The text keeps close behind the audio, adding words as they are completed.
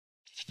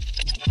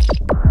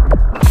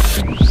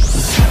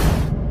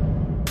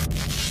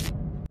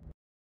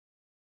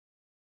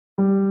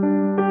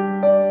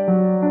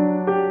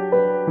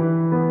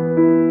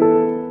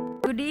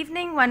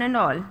one and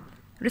all,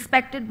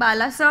 respected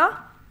Bala sir,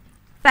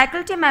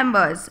 faculty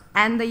members,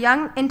 and the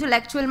young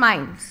intellectual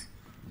minds.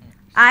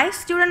 I,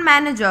 student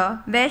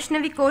manager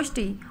Vaishnavi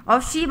Koshti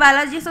of Sri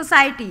Balaji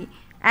Society,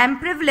 am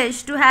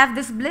privileged to have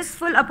this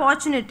blissful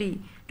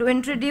opportunity to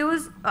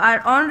introduce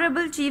our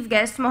honorable chief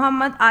guest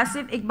Mohd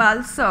Asif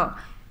Iqbal sir,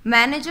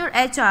 manager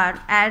HR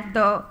at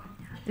the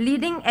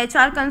leading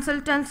HR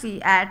consultancy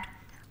at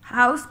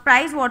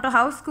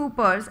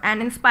PricewaterhouseCoopers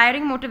and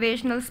inspiring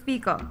motivational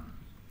speaker.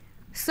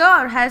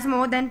 Sir has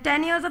more than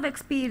 10 years of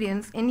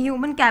experience in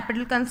human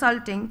capital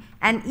consulting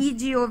and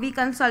EGOV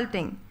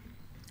consulting.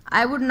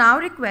 I would now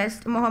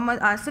request Mohd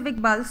Asif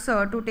Iqbal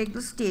sir to take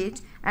the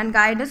stage and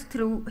guide us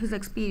through his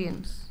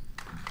experience.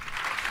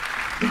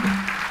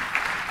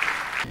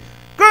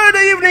 Good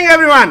evening,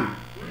 everyone.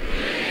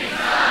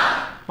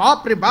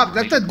 बाप रे बाप,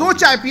 लगता है 2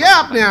 चाय पिया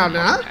आपने यहाँ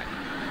ना?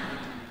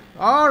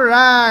 All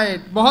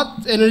right,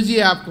 बहुत एनर्जी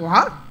है आपको,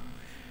 हाँ?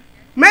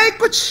 मैं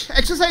कुछ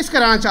एक्सरसाइज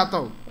कराना चाहता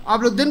हूँ.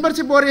 आप लोग दिन भर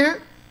से बोल रहे हैं.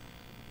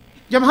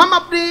 जब हम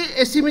अपनी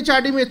एससी में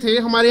चार्डी में थे,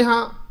 हमारे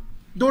यहाँ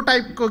 2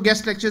 टाइप को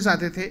गेस्ट लेक्चर्स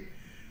आते थे.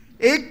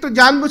 एक तो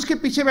जानबूझ के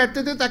पीछे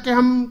बैठते थे ताकि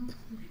हम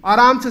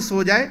आराम से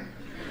सो जाए.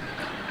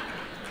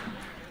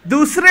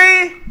 दूसरे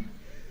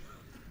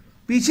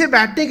पीछे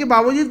बैठने के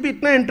बावजूद भी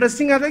इतना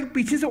इंटरेस्टिंग आता है कि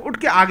पीछे से उठ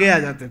के आगे आ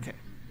जाते थे.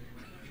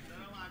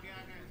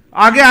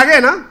 आगे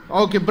ना?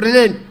 Okay,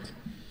 brilliant.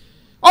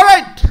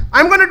 Alright,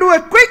 I am going to do a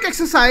quick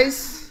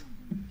exercise.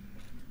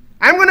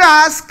 I'm going to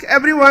ask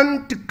everyone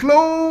to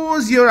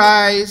close your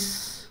eyes.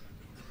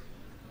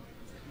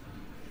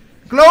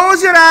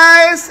 Close your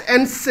eyes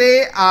and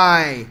say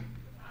I.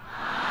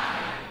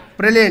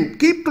 Brilliant.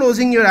 Keep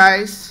closing your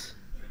eyes.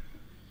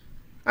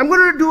 I'm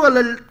going to do a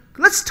little,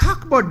 let's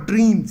talk about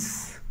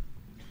dreams.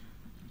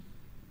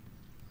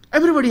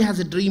 Everybody has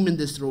a dream in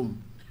this room.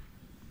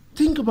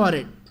 Think about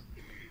it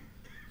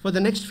for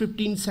the next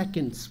 15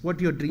 seconds, what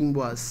your dream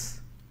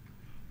was.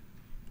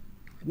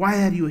 Why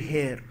are you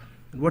here?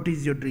 What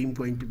is your dream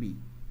going to be?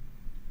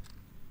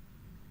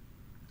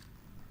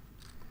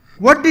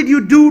 What did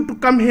you do to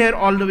come here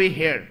all the way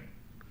here?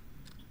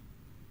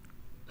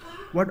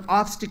 What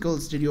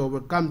obstacles did you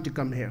overcome to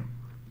come here?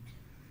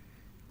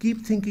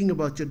 Keep thinking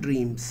about your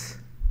dreams.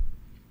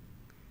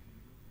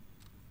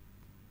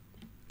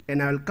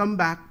 And I will come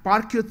back,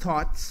 park your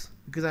thoughts,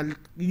 because I'll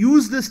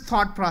use this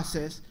thought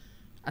process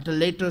at a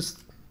later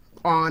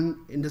on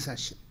in the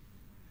session.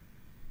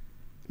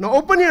 Now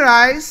open your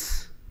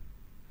eyes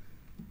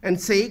and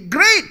say,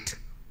 great!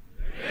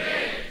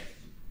 Great!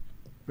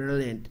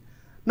 Brilliant.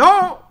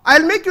 Now,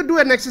 I'll make you do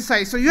an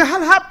exercise. So you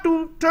have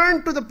to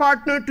turn to the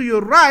partner to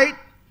your right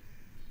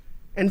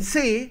and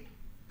say,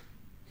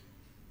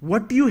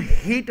 what do you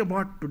hate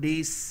about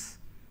today's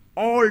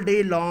all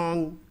day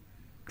long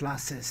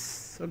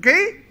classes?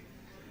 Okay?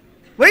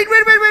 Wait.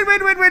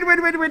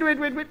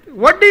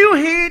 What do you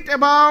hate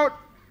about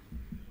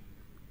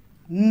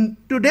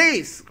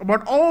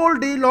about all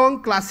day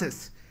long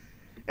classes?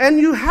 And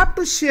you have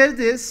to share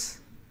this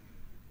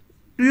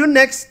to your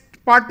next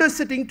partner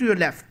sitting to your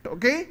left,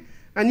 okay?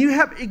 And you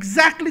have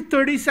exactly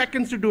 30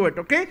 seconds to do it,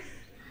 okay?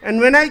 And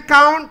when I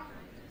count,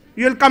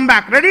 you'll come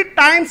back. Ready?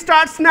 Time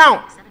starts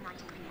now.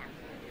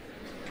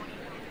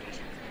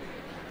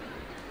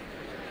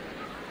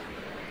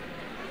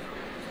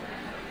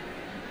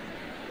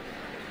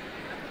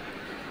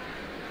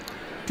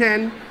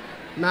 10,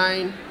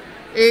 9,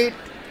 8,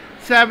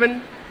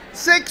 7,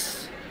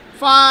 6,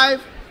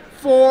 5,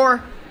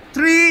 4,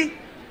 3,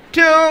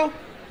 2,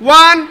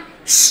 1.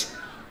 Shh.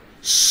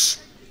 Shh.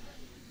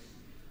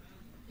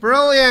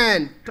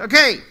 Brilliant.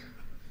 Okay.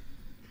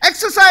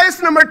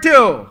 Exercise number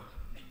 2.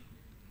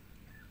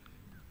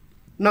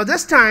 Now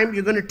this time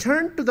you're going to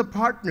turn to the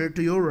partner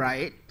to your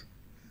right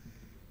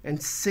and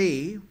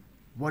say,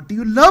 what do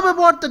you love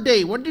about the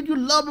day? What did you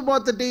love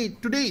about the day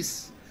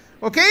today's?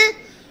 Okay?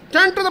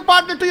 Turn to the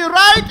partner to your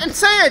right and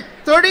say it.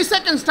 30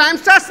 seconds. Time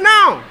starts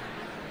now.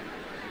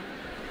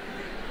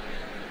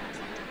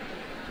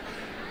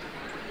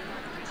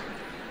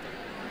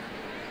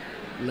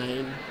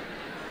 Nine,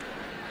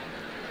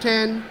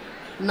 10,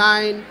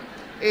 9,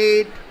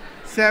 8,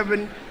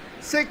 7,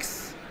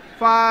 6,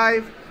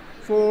 5,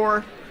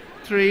 4,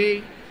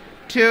 3,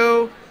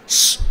 2.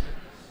 Shh.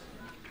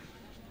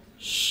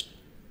 Shh.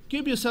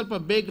 Give yourself a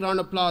big round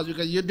of applause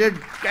because you did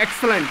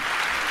excellent.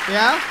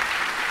 Yeah?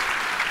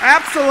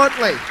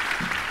 Absolutely.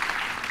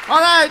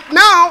 All right,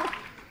 now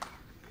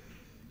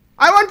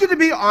I want you to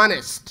be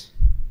honest.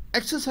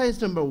 Exercise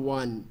number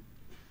 1.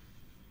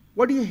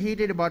 What do you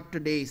hated about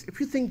today's? If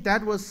you think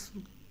that was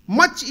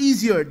much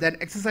easier than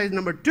exercise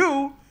number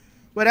 2,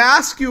 where I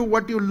ask you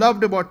what you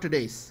loved about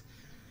today's.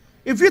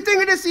 If you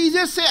think it is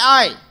easier, say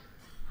I.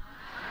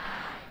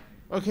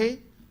 Okay?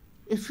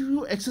 If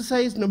you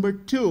exercise number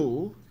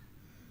 2,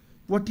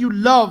 what you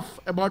love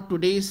about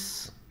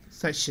today's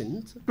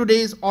sessions,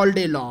 today's all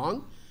day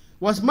long,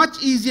 was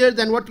much easier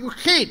than what you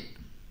hate.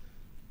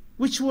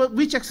 Which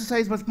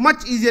exercise was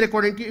much easier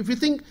according to you? If you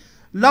think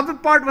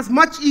love part was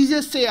much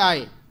easier, say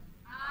I.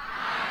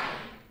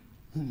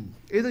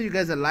 Either you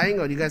guys are lying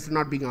or you guys are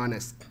not being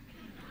honest.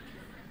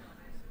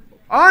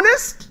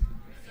 Honest?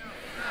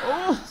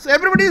 Oh, so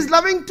everybody is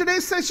loving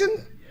today's session?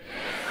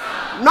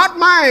 Not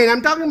mine.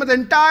 I'm talking about the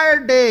entire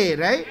day,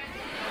 right?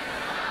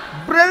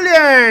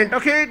 Brilliant.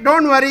 Okay,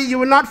 don't worry. You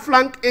will not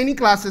flunk any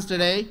classes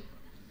today.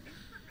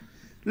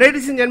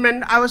 Ladies and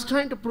gentlemen, I was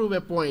trying to prove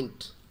a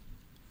point.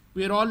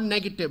 We are all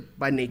negative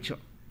by nature.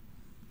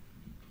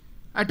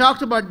 I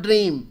talked about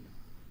dream,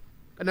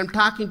 and I'm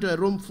talking to a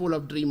room full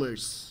of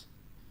dreamers.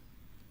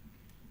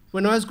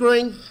 When I was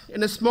growing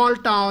in a small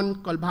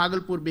town called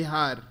Bhagalpur,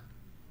 Bihar,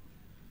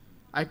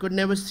 I could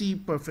never see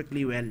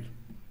perfectly well.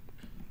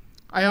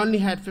 I only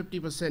had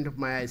 50% of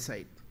my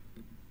eyesight.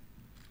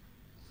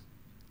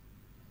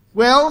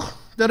 Well,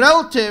 the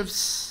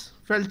relatives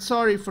felt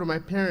sorry for my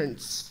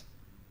parents.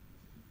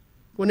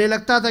 उन्हें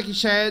लगता था कि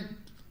शायद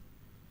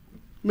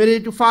मेरे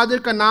जो father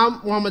का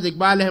नाम मोहम्मद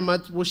इकबाल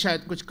अहमद, वो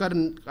शायद कुछ कर,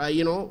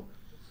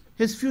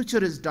 his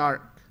future is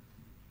dark.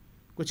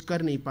 कुछ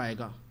कर नहीं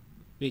पाएगा,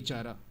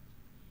 बेचारा.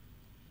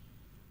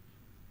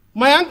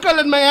 My uncle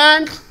and my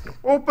aunt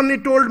openly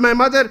told my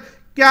mother,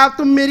 क्या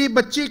तुम मेरी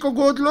बच्ची को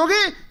गोद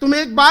लोगे?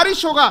 तुम्हें एक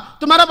बारिश होगा,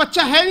 तुम्हारा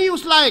बच्चा है नहीं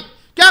उस लायक,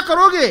 क्या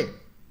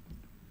करोगे?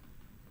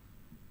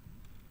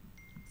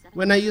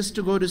 When I used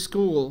to go to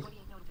school,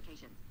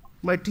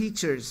 my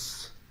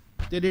teachers,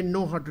 they didn't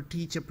know how to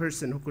teach a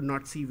person who could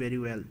not see very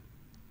well.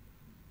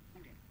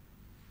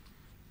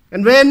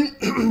 And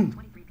when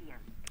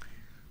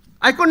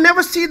I could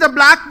never see the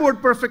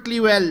blackboard perfectly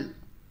well,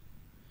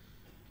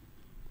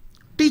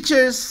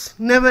 teachers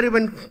never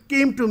even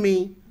came to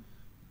me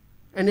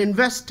and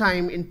invest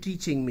time in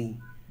teaching me.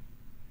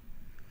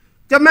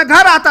 जब मैं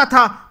घर आता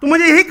था तो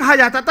मुझे यही कहा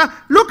जाता था,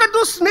 look at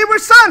this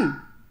neighbor's son.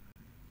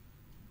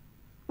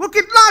 वो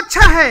कितना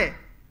अच्छा है,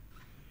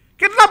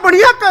 कितना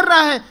बढ़िया कर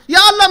रहा है, या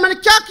अल्लाह मैंने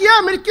क्या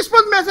किया, मेरी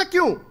किस्मत में ऐसा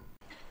क्यों?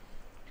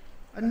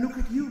 And look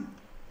at you,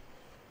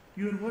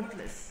 you're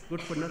worthless,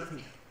 good for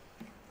nothing.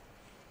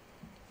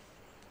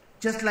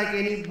 Just like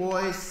any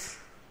boys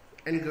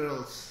and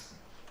girls,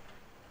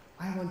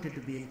 I wanted to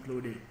be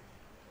included.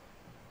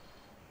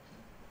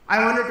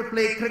 I wanted to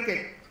play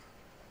cricket.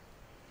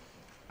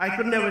 I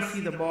could never see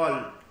the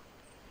ball.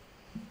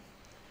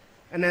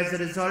 And as a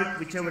result,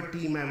 whichever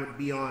team I would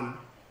be on,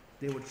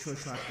 they would sure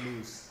shot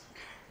lose.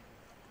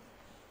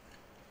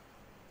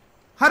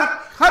 हर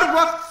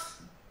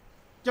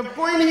वक्त जब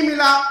कोई नहीं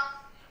मिला,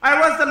 I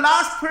was the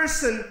last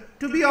person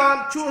to be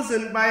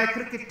chosen by a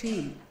cricket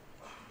team.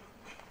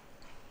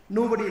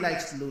 Nobody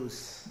likes to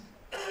lose.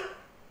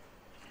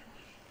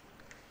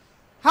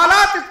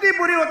 हालात इतनी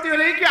बुरी होती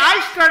रही कि I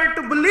started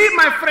to believe,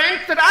 my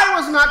friends, that I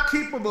was not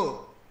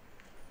capable.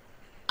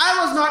 I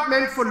was not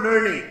meant for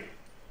learning.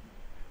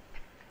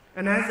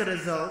 And as a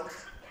result,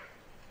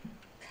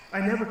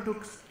 I never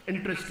took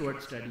interest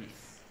towards studies.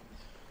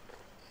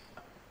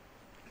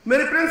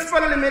 मेरे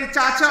principal ने मेरे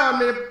चाचा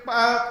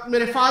और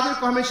मेरे फादर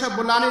को हमेशा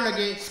बुलाने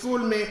लगे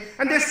स्कूल में,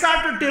 and they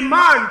started to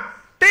demand,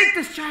 take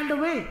this child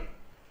away.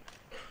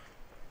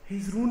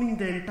 He's ruining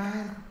the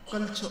entire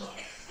culture.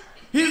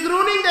 He's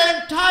ruining the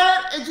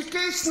entire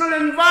educational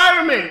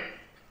environment.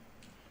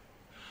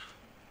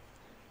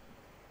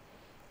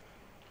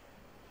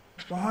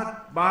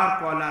 बहुत बार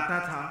कॉल आता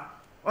था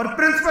और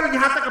प्रिंसिपल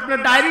यहां तक अपना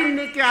डायरी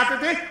लेके आते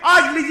थे,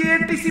 आज लीजिए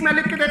टीसी मैं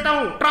लिख के देता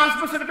हूं,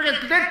 transfer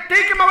certificate,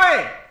 take him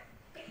away.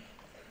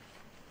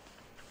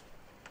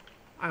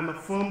 I'm a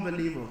firm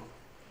believer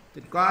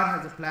that God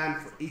has a plan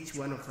for each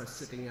one of us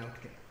sitting out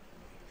here.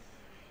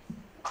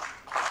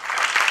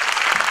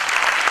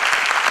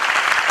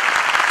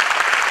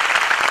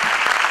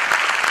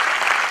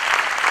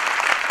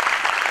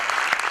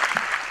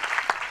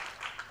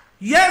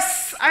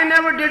 Yes, I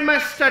never did my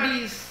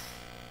studies.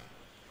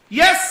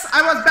 Yes,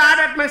 I was bad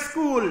at my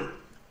school.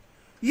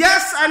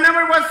 Yes, I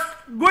never was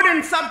good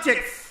in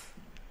subjects.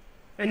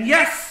 And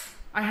yes,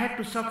 I had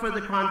to suffer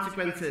the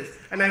consequences,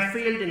 and I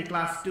failed in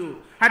class 2.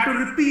 Had to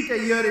repeat a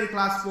year in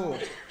class 4.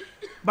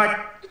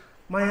 But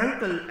my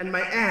uncle and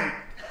my aunt,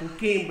 who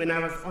came when I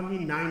was only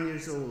 9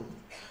 years old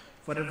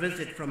for a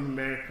visit from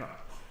America.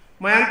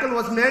 My uncle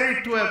was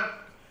married to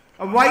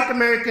a white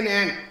American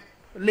aunt,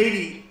 a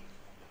lady,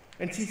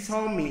 and she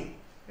saw me,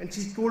 and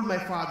she told my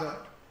father,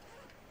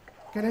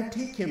 can I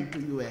take him to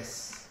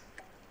US?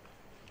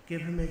 Give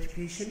him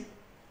education?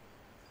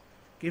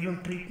 Give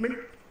him treatment?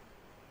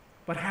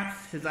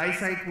 Perhaps his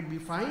eyesight would be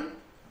fine?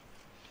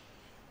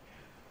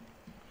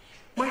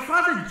 My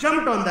father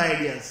jumped on the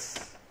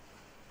ideas,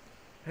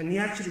 and he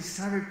actually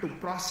started to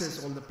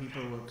process all the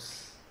paperwork.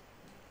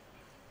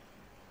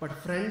 But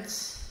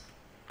friends,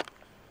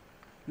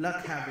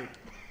 luck have it,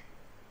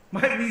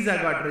 my visa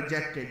got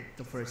rejected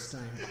the first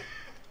time.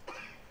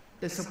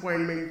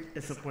 Disappointment,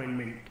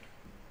 disappointment.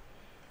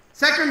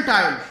 Second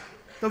time,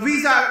 the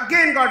visa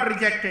again got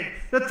rejected.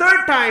 The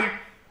third time,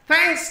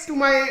 thanks to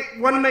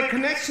one of my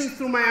connections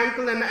through my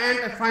uncle and aunt,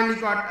 I finally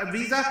got a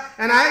visa.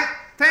 And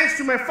thanks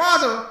to my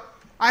father,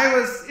 I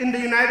was in the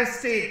United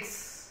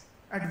States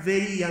at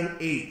very young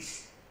age.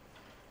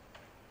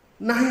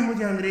 ना ही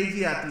मुझे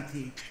अंग्रेजी आती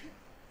थी,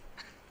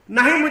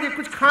 ना ही मुझे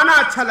कुछ खाना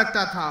अच्छा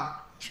लगता था.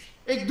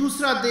 एक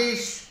दूसरा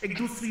देश, एक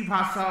दूसरी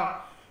भाषा,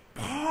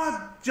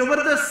 बहुत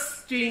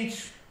जबरदस्त चेंज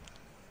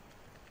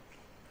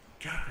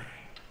क्या करें?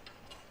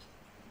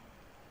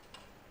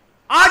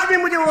 आज भी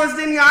मुझे वो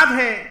दिन याद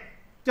है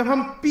जब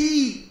हम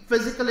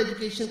फिजिकल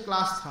एजुकेशन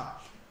क्लास था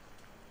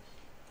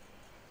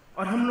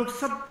और हम लोग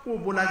सबको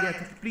बोला गया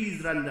था कि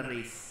please run the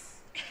race,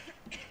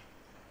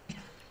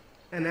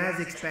 and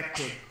as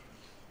expected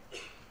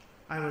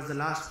I was the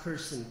last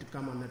person to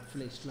come on that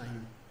finish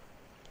line.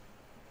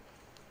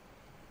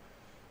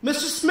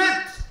 Mr.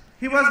 Smith,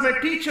 he was my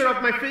teacher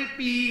of my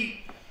PE.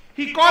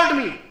 He called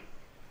me.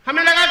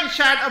 हमें लगा कि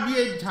शायद अब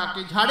ये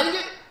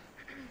झाड़ेंगे,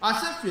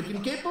 आसिफ यू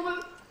इनकेपेबल,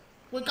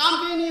 कोई काम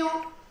के नहीं हो,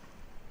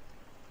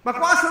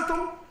 बकवास हो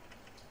तुम.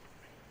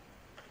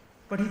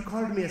 But he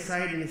called me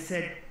aside and he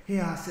said, "Hey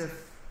Asif,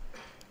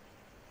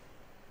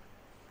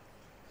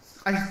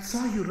 I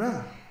saw you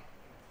run.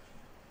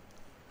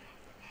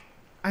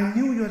 I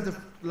knew you were the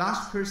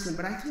last person,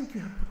 but I think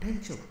you have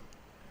potential.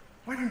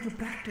 Why don't you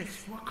practice,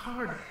 work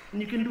hard,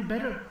 and you can do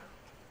better?"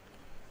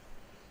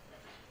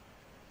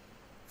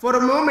 For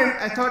a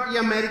moment, I thought, ये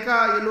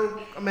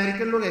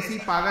American लोग ऐसे ही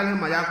पागल हैं,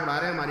 मजाक उड़ा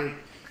रहे हैं हमारे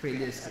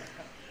failures से.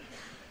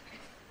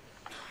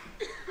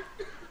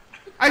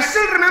 I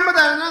still remember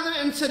that another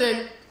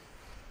incident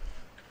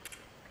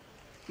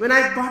when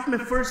I got my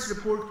first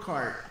report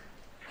card.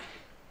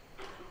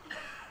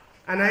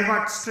 And I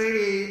got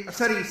straight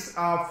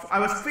A, I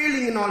was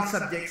failing in all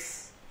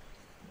subjects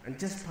and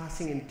just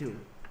passing in 2.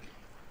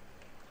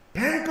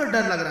 भयंकर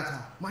डर लग रहा था.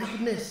 My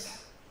goodness,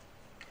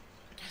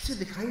 कैसे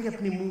दिखाएंगे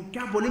अपनी मुंह,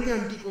 क्या बोलेंगे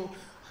आंटी को,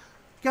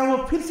 क्या वो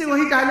फिर से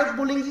वही डायलॉग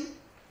बोलेंगी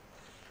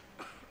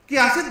कि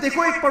आसिफ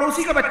देखो एक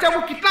पड़ोसी का बच्चा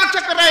वो कितना अच्छा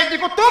कर रहा है,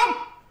 देखो तुम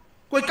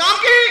कोई काम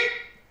की नहीं,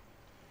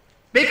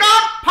 बेकार,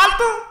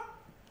 फालतू.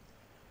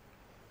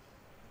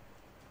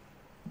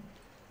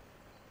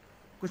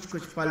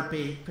 कुछ पल पे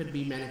फिर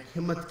भी मैंने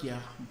हिम्मत किया.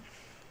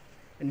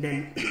 And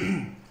then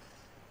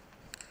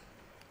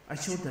I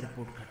showed the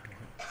report card to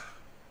her.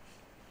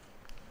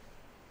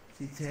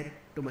 She said,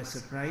 to my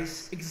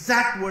surprise,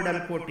 exact word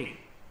I'm quoting.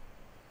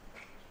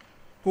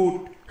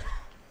 Quote,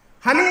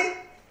 "Honey,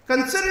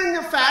 considering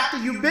the fact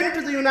that you've been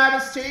to the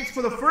United States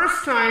for the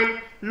first time,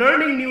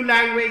 learning new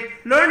language,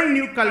 learning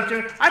new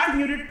culture, I think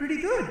you did pretty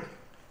good.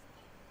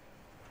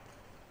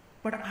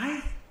 But I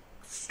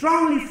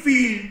strongly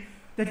feel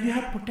that you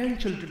have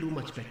potential to do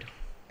much better."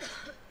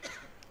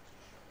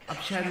 अब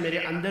शायद मेरे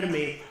अंदर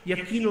में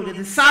यकीन हो गया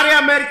था, सारे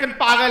अमेरिकन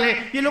पागल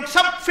हैं, ये लोग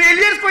सब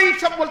फेलियर्स को ही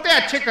सब बोलते हैं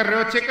अच्छे कर रहे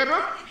हो, अच्छे कर रहे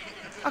हो.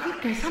 अगर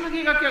कैसा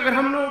लगेगा कि अगर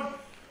हम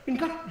लोग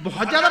इनका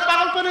बहुत ज्यादा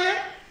पागलपन है,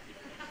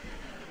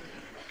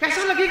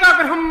 कैसा लगेगा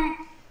अगर हम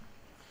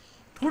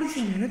थोड़ी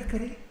सी मेहनत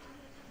करें,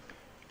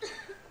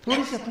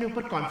 थोड़ी सी अपने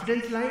ऊपर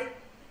कॉन्फिडेंस लाएं,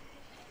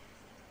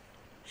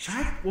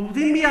 शायद वो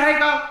दिन भी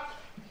आएगा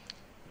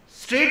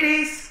स्ट्रेट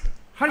एज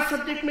हर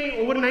सब्जेक्ट में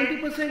ओवर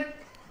 90%.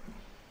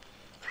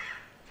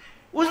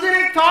 उस दिन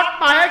एक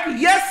थॉट आया कि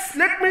yes,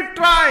 let me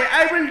try,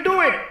 I will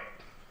do it.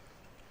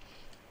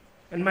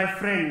 And my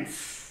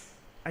friends,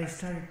 I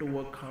started to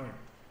work hard.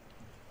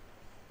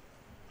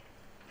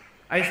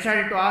 I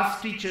started to ask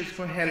teachers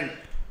for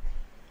help.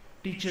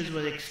 Teachers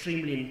were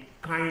extremely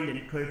kind and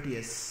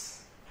courteous.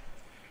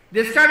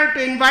 They started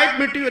to invite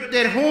me to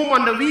their home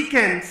on the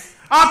weekends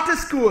after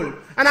school,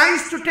 and I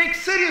used to take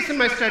serious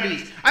in my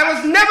studies. I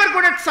was never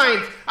good at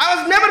science. I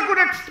was never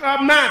good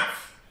at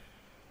maths.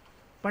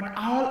 But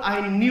all I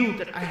knew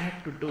that I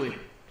had to do it.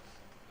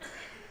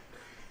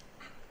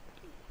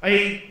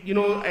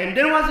 And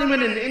there was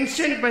even an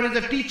instant when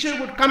the teacher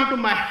would come to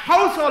my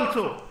house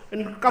also,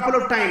 and a couple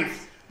of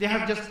times. They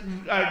have just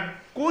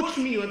coached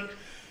me or,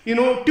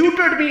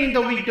 tutored me in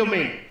the weak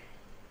domain.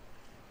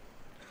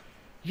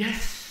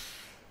 Yes,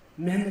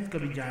 मेहनत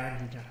कभी जाया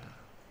नहीं जाता.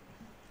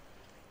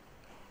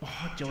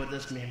 बहुत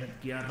जबरदस्त मेहनत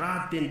किया,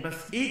 रात दिन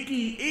बस एक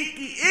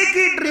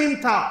ही ड्रीम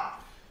था.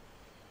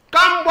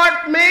 Come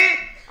what may,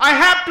 I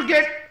have to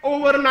get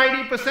over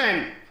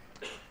 90%.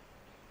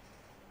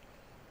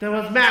 There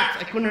was maths,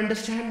 I couldn't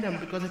understand them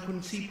because I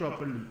couldn't see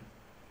properly.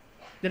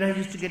 Then I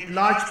used to get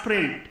large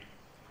print.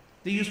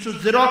 They used to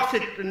Xerox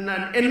it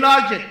and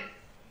enlarge it.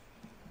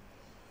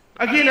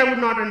 Again, I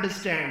would not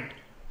understand.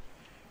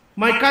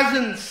 My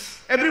cousins,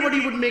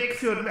 everybody would make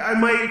sure,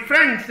 my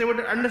friends, they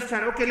would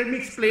understand, okay, let me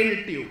explain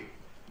it to you.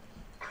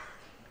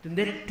 Then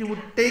they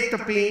would take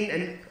the pain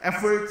and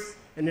efforts,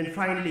 and then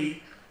finally,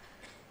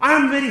 I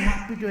am very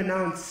happy to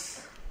announce,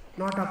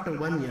 not after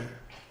 1 year,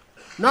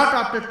 not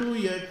after 2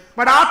 years,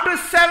 but after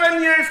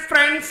 7 years,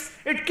 friends,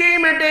 it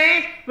came a day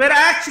where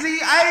actually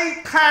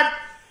I had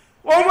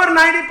over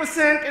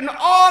 90% in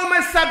all my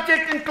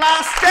subjects in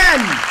class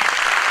 10.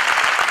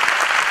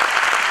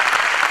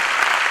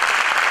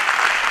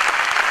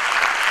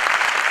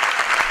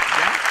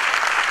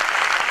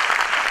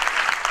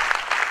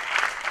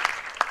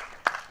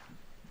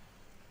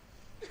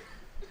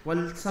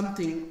 Well,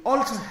 something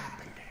also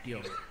happened at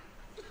Yoga,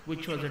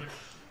 which was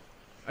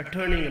a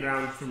turning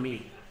around for me.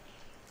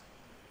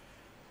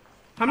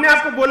 हमने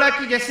आपको बोला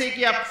कि जैसे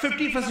कि आप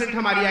 50%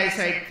 हमारी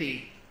eyesight थी,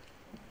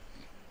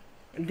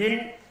 and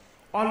then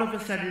all of a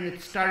sudden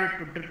it started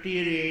to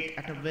deteriorate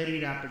at a very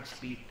rapid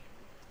speed.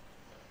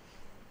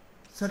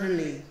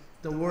 Suddenly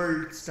the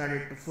world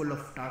started to full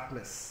of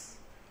darkness.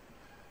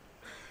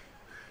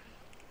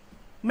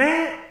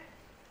 मैं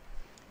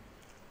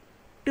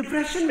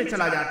डिप्रेशन में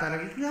चला जाता रहा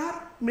कि यार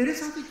मेरे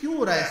साथ ही क्यों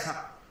हो रहा है ऐसा,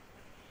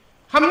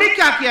 हमने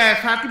क्या किया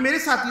ऐसा कि मेरे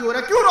साथ ही हो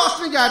रहा है, क्यों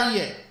रोशनी जा रही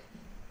है,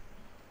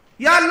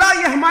 या अल्लाह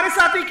ये हमारे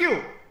साथ ही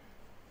क्यों.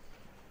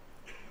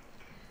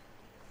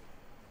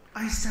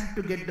 I started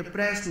to get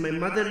depressed. My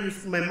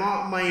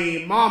mom,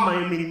 my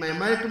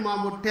mother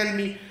mom would tell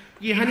me,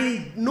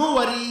 honey, no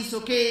worries,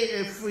 okay,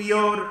 if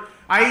your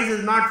eyes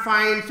is not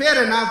fine,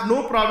 fair enough,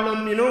 no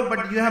problem,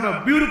 but you have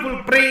a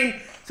beautiful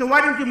brain, so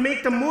why don't you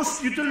make the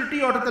most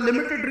utility out of the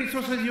limited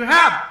resources you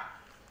have?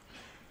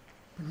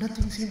 But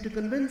nothing seemed to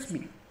convince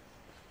me.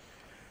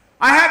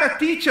 I had a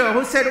teacher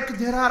who said, okay,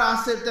 there are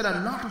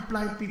a lot of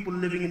blind people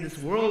living in this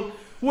world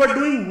who are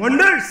doing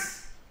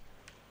wonders.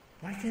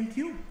 Why can't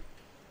you?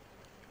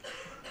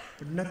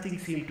 But nothing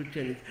seemed to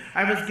change.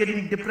 I was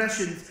getting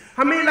depressions.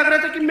 हमें लग रहा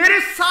था कि मेरे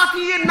साथ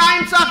ही ये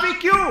नाइंसाफी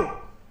क्यों?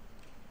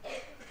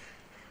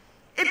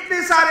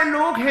 इतने सारे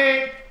लोग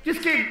हैं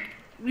जिसके,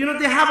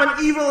 they have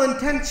an evil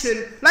intention,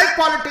 like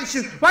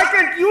politicians. Why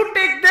can't you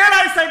take their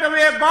eyesight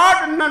away,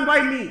 God, and none by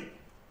me?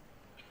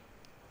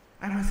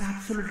 I was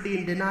absolutely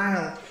in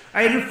denial.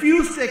 I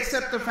refused to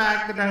accept the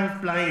fact that I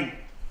was blind.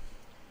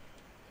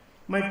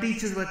 My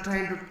teachers were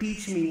trying to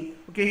teach me,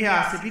 okay, here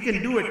Asif, you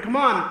can do it, come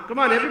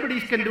on,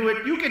 everybody can do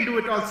it, you can do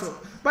it also.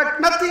 But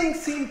nothing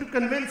seemed to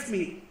convince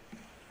me.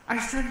 I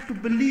started to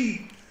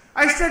believe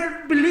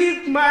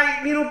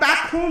my,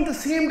 back home, the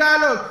same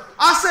dialogue.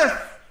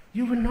 Asif,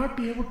 you will not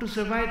be able to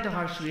survive the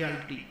harsh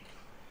reality.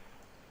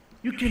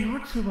 You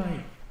cannot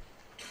survive.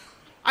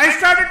 I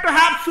started to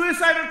have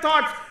suicidal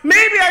thoughts.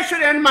 Maybe I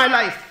should end my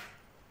life.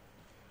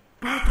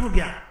 बहुत हो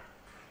गया,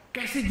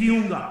 कैसे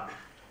जीऊंगा?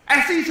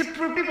 ऐसे ही सिर्फ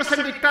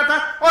 50% दिखता था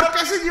और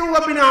कैसे जीऊंगा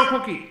बिना आंखों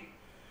की?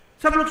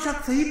 सब लोग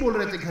शायद सही बोल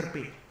रहे थे घर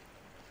पे,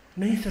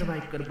 नहीं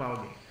सरवाइव कर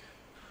पाओगे.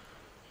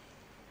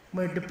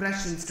 My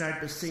depression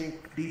started to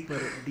sink deeper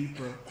and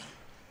deeper.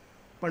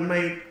 But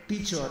my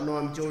teacher,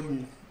 Noam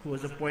Jordan, who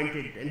was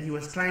appointed, and he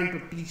was trying to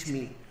teach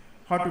me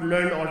how to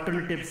learn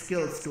alternative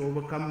skills to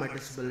overcome my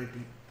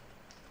disability.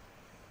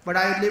 But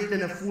I lived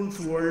in a fool's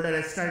world, and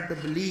I started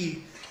to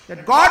believe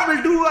that God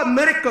will do a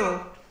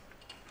miracle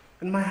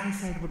and my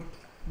eyesight would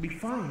be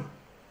fine.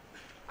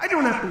 I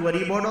don't have to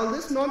worry about all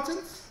this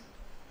nonsense.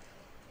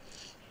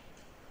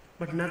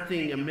 But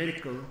nothing, a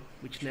miracle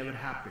which never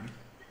happened.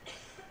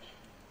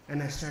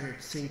 And I started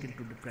to sink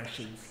into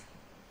depressions.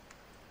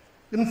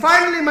 Then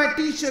finally my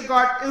teacher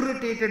got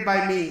irritated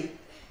by me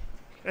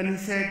and he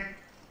said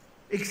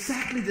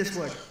exactly this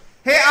word.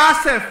 Hey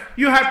Asif,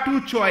 you have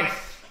two choices.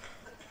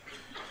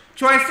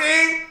 Choice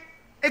A,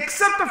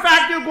 accept the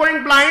fact you're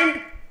going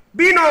blind,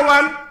 be no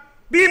one,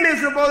 be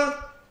miserable.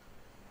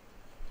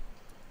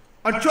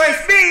 Or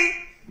choice B,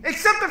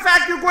 accept the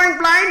fact you're going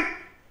blind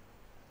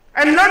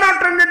and learn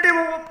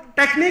alternative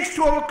techniques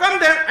to overcome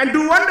them and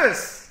do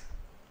wonders.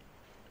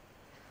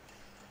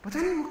 पता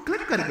नहीं वो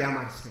click कर गया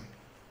हमारे से.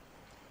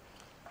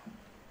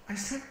 I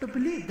started to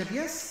believe that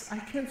yes, I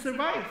can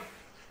survive.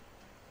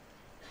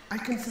 I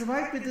can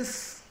survive with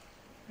this,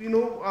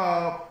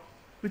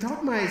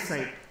 without my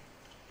eyesight.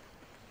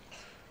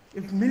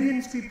 If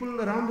millions of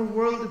people around the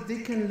world, if they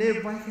can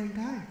live, why can't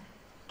I?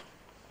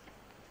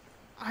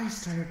 I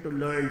started to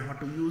learn how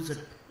to use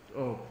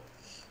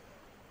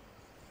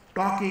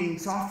talking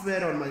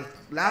software on my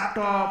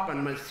laptop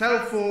and my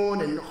cell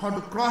phone, and how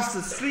to cross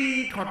the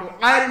street, how to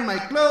iron my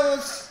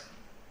clothes.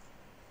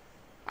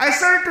 I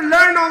started to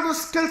learn all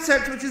those skill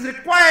sets which is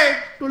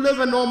required to live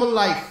a normal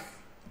life.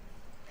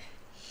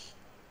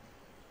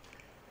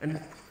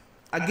 And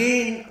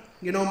again,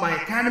 my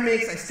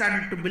academics, I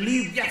started to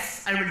believe,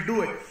 yes, I will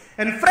do it.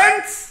 And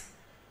friends,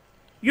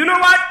 you know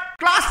what?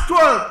 Class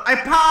 12, I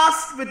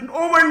passed with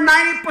over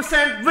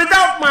 90%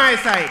 without my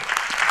eyesight.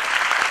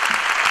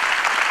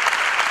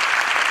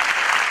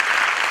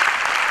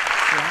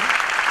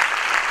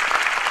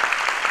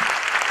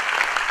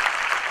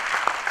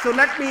 So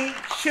let me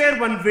share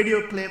one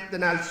video clip,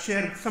 then I'll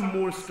share some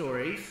more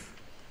stories.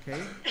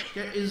 Okay.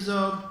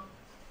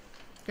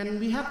 Can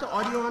we have the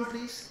audio on,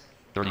 please?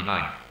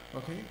 39.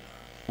 Okay.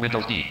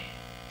 Windows D.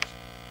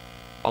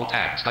 Alt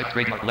tab, Skype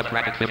trademark, left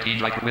bracket 15,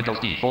 right, Windows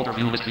D, folder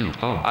view, list view,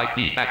 home,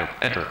 IP, backup,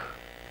 enter.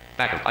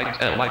 Backup, items,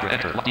 L, library,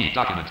 enter, D,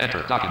 documents,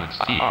 enter, documents,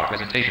 TR,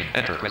 presentation,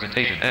 enter,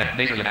 presentation, N,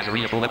 Nasria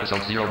Nazaria, full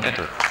episode 0,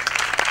 enter.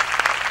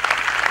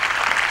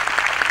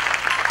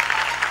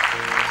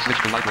 Switch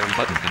to library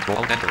button,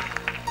 control, enter.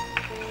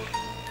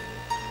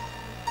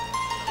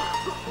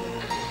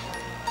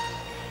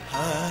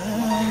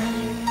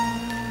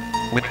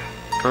 With,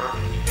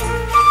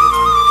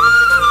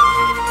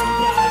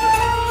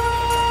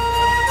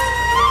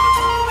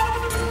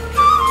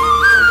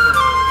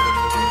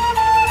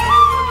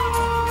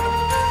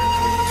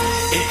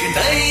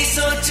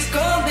 सोच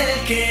को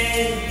मिलके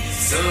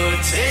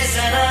सोचे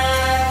जरा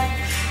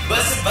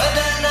बस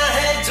बदलना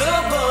है जो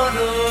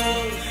बोलो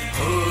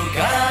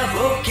होगा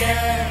वो क्या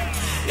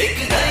एक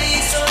नई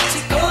सोच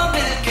को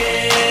मिलके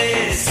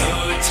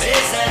सोचे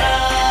जरा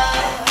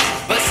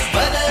बस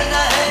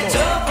बदलना है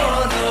जो बोलो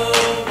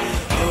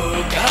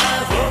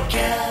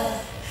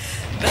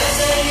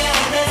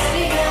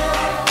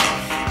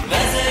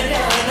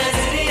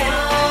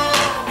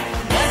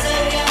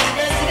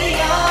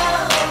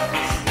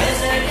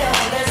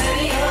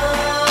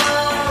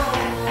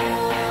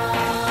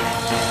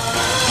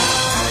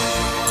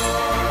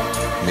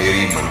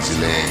मेरी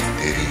मंजिलें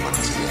तेरी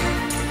मंजिलें,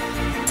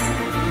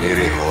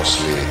 मेरे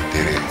हौसले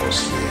तेरे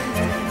हौसले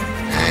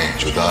हैं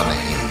जुदा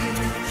नहीं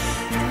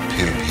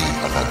फिर भी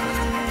अलग।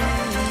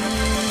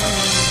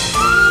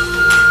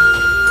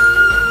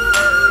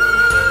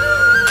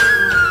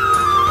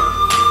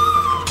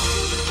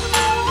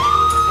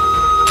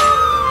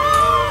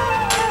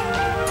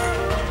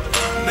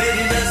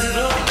 मेरी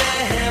नजरों में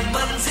है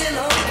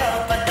मंजिलों का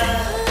पता,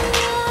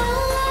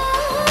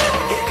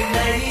 एक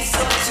नई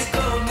सोच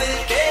को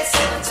मिलके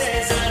सोचे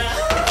जरा।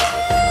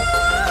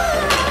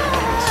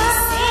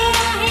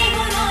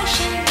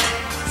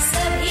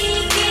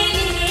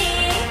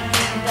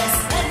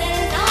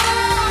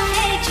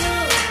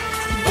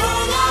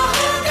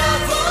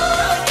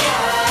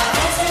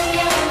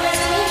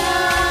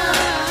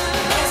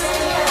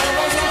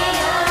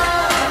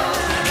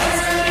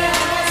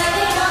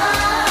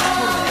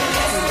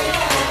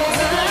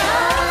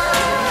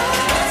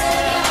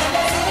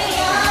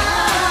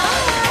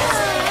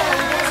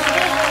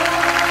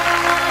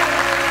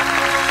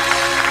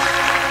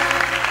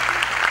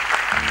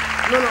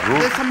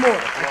 There's some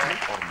more.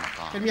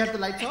 Can we have the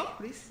lights off,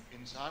 please?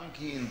 इंसान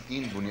की इन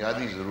 3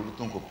 बुनियादी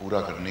जरूरतों को पूरा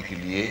करने के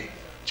लिए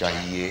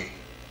चाहिए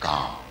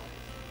काम।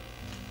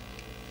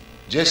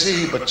 जैसे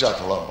ही बच्चा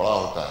थोड़ा बड़ा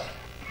होता है,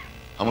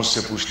 हम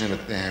उससे पूछने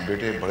लगते हैं,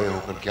 बेटे बड़े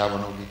होकर क्या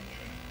बनोगे?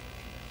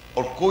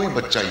 और कोई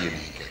बच्चा ये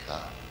नहीं कहता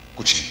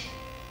कुछ नहीं।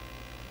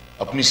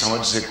 अपनी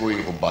समझ से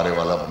कोई गुब्बारे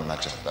वाला बनना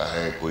चाहता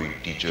है, कोई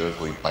टीचर,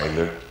 कोई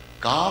पायलट।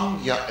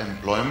 काम या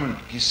एम्प्लॉयमेंट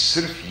की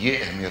सिर्फ ये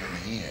अहमियत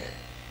नहीं है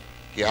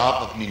कि आप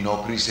अपनी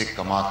नौकरी से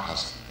कमा खा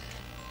सकते हैं,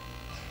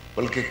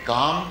 बल्कि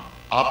काम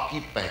आपकी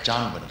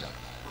पहचान बन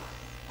जाता है,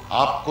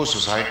 आपको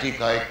सोसाइटी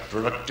का एक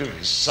प्रोडक्टिव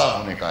हिस्सा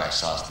होने का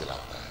एहसास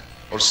दिलाता है।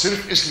 और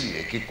सिर्फ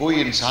इसलिए कि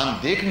कोई इंसान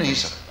देख नहीं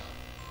सकता,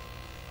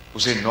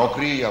 उसे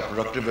नौकरी या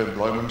प्रोडक्टिव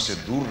एम्प्लॉयमेंट से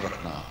दूर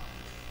रखना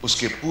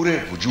उसके पूरे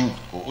वजूद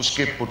को,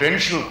 उसके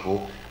पोटेंशियल को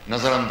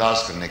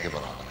नजरअंदाज करने के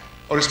बराबर है।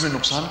 और इसमें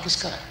नुकसान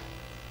किसका है?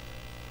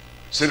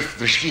 सिर्फ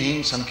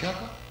दृष्टिहीन संख्या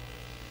का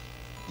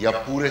या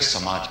पूरे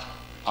समाज का?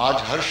 आज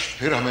हर्ष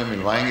फिर हमें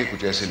मिलवाएंगे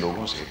कुछ ऐसे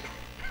लोगों से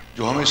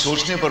जो हमें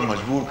सोचने पर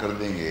मजबूर कर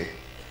देंगे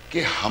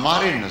कि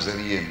हमारे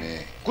नजरिए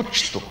में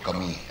कुछ तो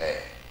कमी है।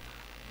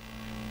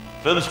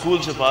 फिर स्कूल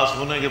से पास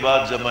होने के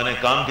बाद जब मैंने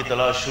काम की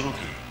तलाश शुरू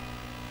की,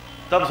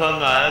 तब समझ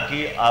में आया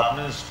कि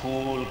आपने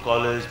स्कूल,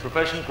 कॉलेज,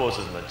 प्रोफेशनल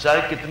कोर्सेज में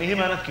चाहे कितनी ही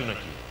मेहनत क्यों न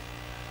की,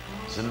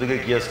 जिंदगी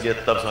की असलियत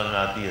तब समझ में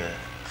आती है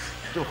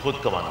जब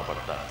खुद कमाना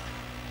पड़ता है।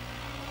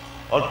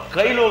 और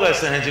कई लोग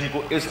ऐसे हैं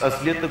जिनको इस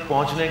असलियत तक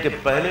पहुंचने के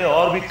पहले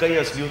और भी कई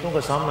असलियतों का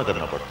सामना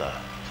करना पड़ता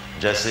है,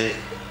 जैसे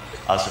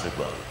आसिफ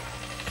इकबाल।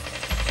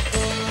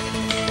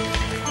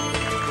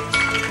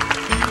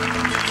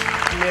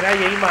 मेरा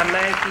यही मानना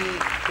है कि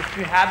if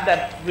you have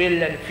that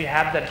will and if you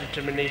have that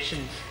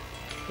determination,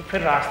 तो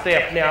फिर रास्ते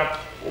अपने आप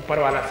ऊपर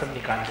वाला सब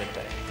निकाल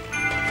देता है।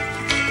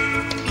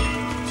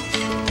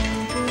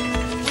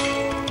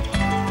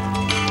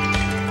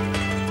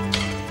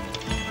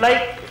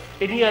 Like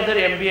any other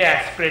MBA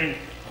aspirant,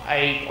 I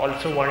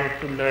also wanted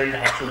to learn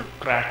how to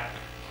crack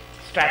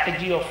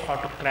strategy of how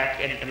to crack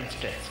entrance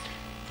test.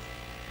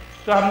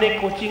 तो हमने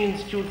कोचिंग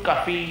इंस्टीट्यूट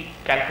काफ़ी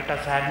कलकत्ता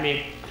शहर में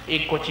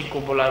एक कोचिंग को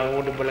बोला,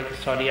 उन्होंने बोला कि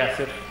सॉरी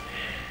आसिफ,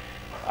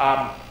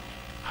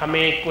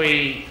 हमें कोई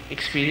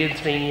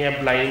एक्सपीरियंस नहीं है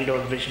ब्लाइंड और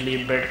विजुअली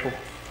इम्पेयर्ड को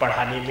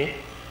पढ़ाने में,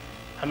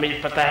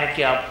 हमें पता है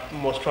कि आप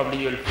most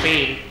probably you will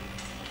fail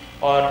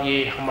और ये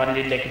हमारे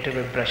लिए नेगेटिव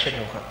इम्प्रेशन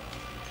होगा।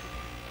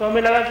 तो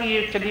हमें लगा कि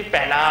ये चलिए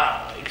पहला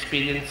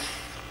एक्सपीरियंस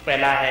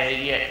पहला है,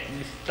 ये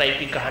इस टाइप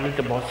की कहानी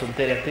तो बहुत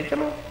सुनते रहते हैं,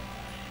 चलो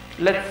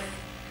लेट्स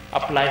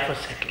अप्लाई फॉर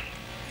सेकेंड।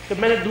 तो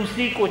मैंने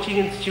दूसरी कोचिंग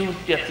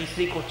इंस्टीट्यूट या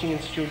तीसरी कोचिंग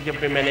इंस्टीट्यूट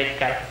जब मैंने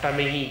कलकत्ता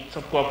में ही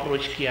सबको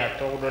अप्रोच किया,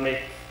 तो उन्होंने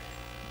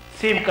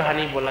सेम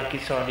कहानी बोला कि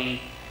सॉरी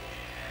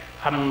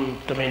हम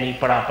तुम्हें नहीं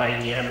पढ़ा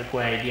पाएंगे, हमें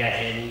कोई आइडिया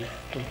है नहीं,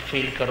 तुम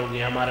फेल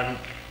करोगे, हमारा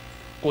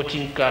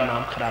कोचिंग का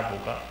नाम खराब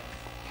होगा।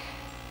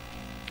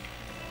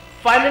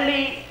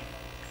 फाइनली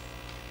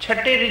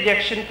छठे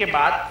रिजेक्शन के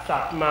बाद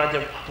सातवां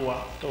जब हुआ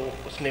तो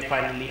उसने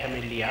फाइनली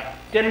हमें लिया।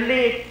 जनरली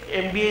एक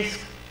MBA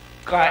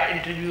का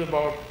इंटरव्यू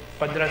अबाउट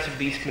 15 से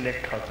 20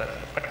 मिनट होता था,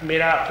 बट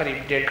मेरा करीब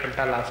 1.5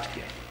 घंटा लास्ट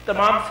किया।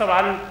 तमाम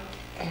सवाल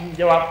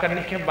जवाब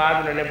करने के बाद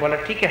उन्होंने बोला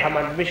ठीक है, हम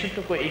एडमिशन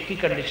तो कोई एक ही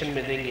कंडीशन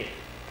में देंगे,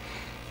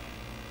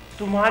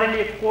 तुम्हारे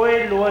लिए कोई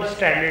लोअर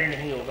स्टैंडर्ड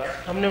नहीं होगा।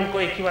 हमने उनको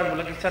एक ही बात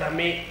बोला कि सर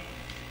हमें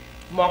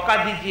मौका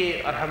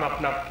दीजिए और हम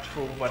अपना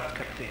प्रूव वर्क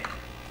करते हैं।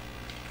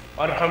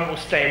 और हम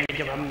उस टाइम में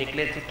जब हम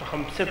निकले थे तो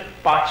हम सिर्फ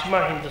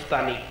 5वां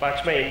हिंदुस्तानी,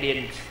 5वां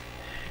इंडियन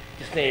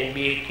जिसने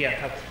MBA किया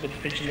था विद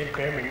विजुअल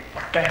इम्पेयरमेंट,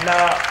 पहला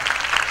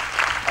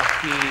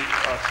आपकी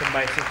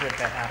सिम्बाइसिस में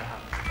पहला रहा।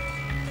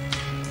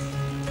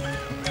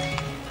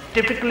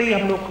 टिपिकली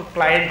हम लोग को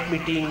क्लाइंट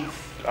मीटिंग्स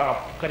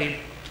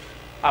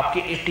करीब आपके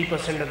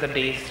 80% ऑफ द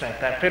डेज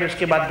रहता है। फिर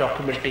उसके बाद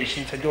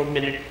डॉक्यूमेंटेशन से जो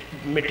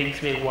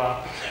मीटिंग्स में हुआ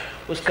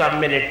उसका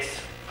मिनट्स,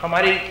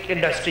 हमारी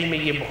इंडस्ट्री में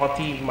ये बहुत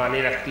ही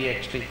मायने रखती है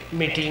एक्चुअली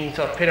मीटिंग्स।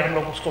 और फिर हम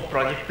लोग उसको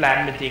प्रोजेक्ट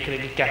प्लान में देख रहे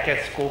हैं कि क्या क्या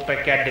स्कोप है,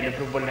 क्या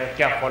डिलीवरेबल है,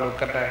 क्या फॉलो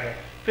करना है।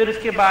 फिर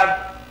उसके बाद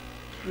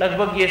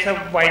लगभग ये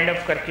सब वाइंड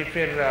अप करके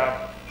फिर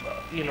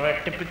a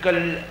typical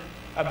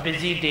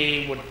busy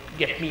day would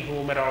get me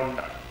home around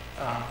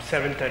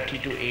 7:30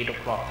 to 8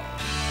 o'clock.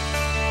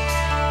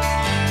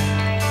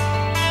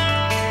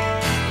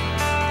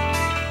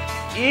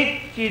 एक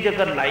चीज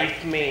अगर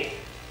लाइफ में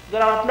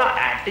अगर आप अपना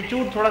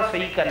एटीट्यूड थोड़ा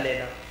सही कर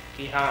लेना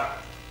कि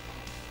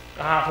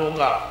हाँ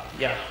होगा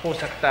या हो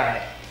सकता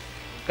है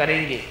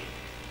करेंगे,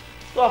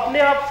 तो अपने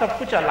आप सब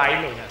कुछ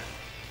अलाइन हो जाता है.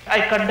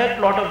 आई conduct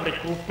lot of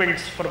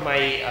recruitments for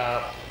my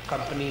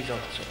companies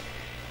also,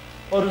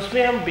 और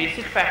उसमें हम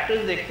बेसिक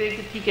फैक्टर्स देखते हैं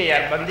कि ठीक है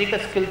यार, बंदे का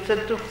स्किल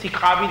सेट तो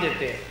सिखा भी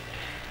देते हैं,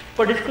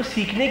 बट इसको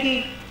सीखने की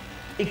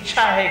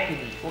इच्छा है कि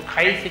नहीं, वो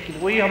खाई से कि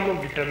वही हम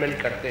लोग डिटरमिन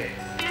करते हैं.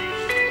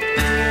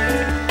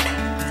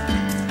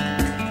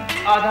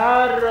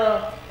 आधार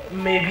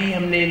में भी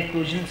हमने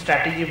इंक्लूजन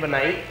स्ट्रैटेजी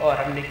बनाई और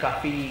हमने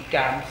काफ़ी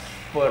camps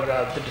for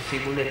the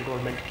disabled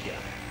enrolment किया.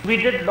 We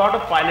did lot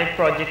of pilot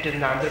project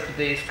in Andhra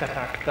Pradesh,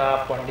 Karnataka,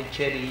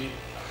 Pondicherry,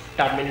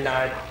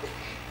 Tamil Nadu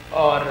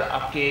और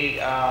आपके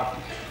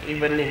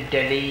even in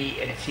Delhi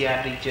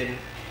NCR region.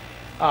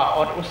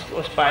 और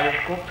उस पायलट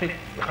को फिर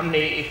हमने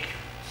एक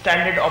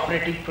स्टैंडर्ड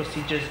ऑपरेटिंग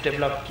प्रोसीजर्स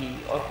डेवलप की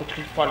और कुछ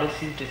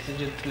पॉलिसी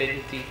डिसीजंस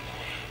लेनी थी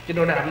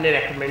जिन्होंने हमने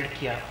रेकमेंड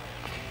किया.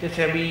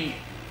 जैसे अभी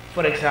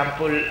फॉर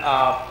एग्जांपल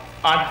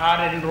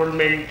आधार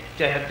एनरोलमेंट,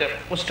 चाहे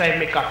उस टाइम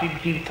में काफ़ी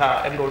भीड़ था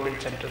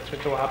एनरोलमेंट सेंटर्स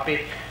में, तो वहाँ पे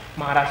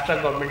महाराष्ट्र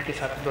गवर्नमेंट के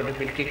साथ उन्होंने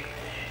मिलकर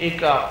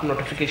एक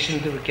नोटिफिकेशन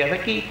किया था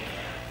कि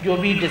जो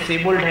भी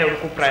डिसेबल्ड है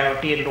उनको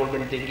प्रायोरिटी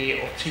एनरोलमेंट देंगे,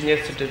 और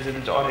सीनियर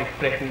सिटीजन्स और एक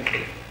प्रेगनेंट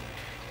लेडी.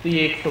 तो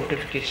ये एक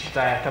नोटिफिकेशन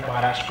आया था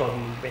महाराष्ट्र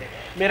गवर्नमेंट में.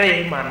 मेरा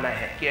यही मानना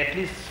है कि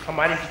एटलीस्ट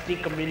हमारी जितनी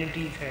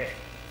कम्युनिटीज़ हैं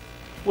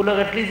वो लोग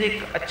एटलीस्ट एक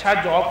अच्छा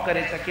जॉब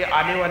करें ताकि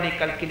आने वाले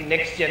कल के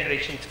नेक्स्ट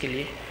जनरेशन के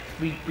लिए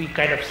we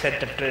kind of set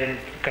the trend,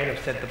 kind of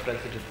set the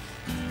precedence.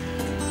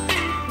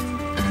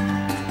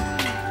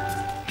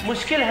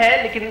 मुश्किल है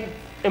लेकिन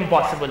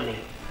impossible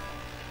नहीं.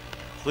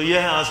 तो ये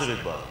है Asif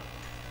Iqbal.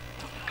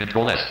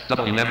 Control S,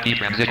 WM key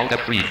transit, Alt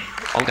F3,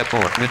 Alt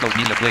F4, Windows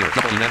Media Player,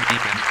 WM key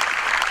transit.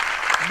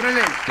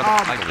 Brilliant.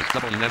 Title is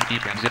WM key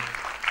transit.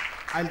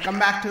 I'll come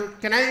back to.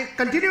 Can I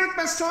continue with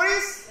my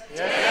stories?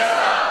 Yes, sir.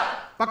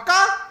 Pakka?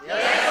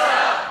 Yes,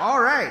 sir.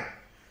 All right.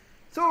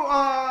 So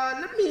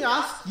let me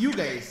ask you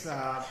guys.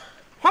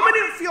 How many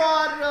of you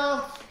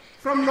are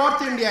from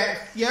North India?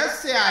 Yes,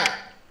 say aye.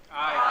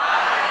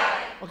 Aye.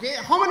 Okay.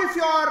 How many of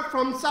you are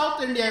from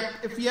South India?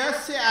 If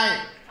yes, say aye.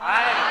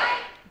 Aye.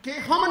 Okay.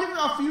 How many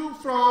of you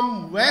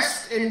from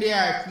West India?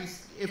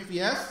 If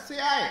yes,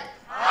 say aye.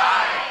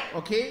 Aye.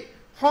 Okay.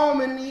 How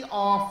many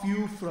of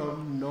you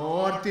from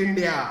North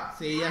India?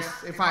 Say yes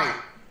if aye.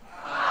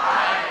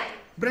 Aye.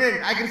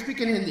 Brilliant. I can speak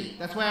in Hindi.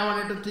 That's why I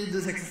wanted to teach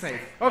this exercise.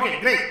 Okay,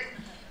 great.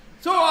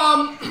 So,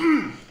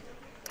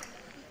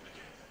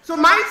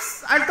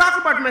 I'll talk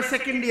about my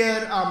second year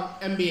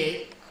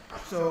MBA.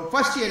 So,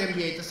 first year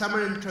MBA, it's a summer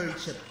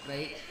internship,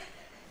 right?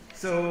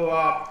 So,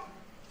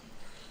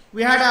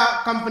 we had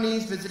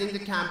companies visiting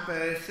the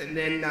campus, and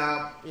then,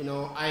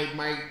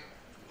 my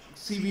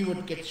CV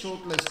would get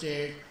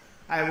shortlisted.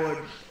 I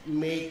would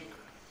make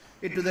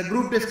it to the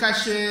group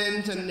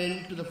discussions, and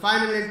then to the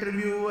final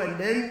interview, and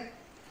then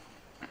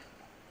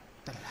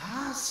the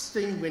last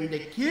thing, when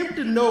they came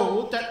to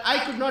know that I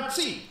could not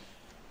see,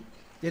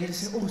 then they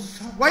say, "Oh,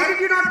 sir, why did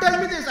you not tell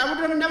me this? I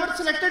would have never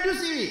selected your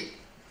CV."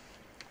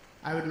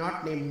 I would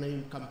not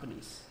name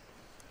companies.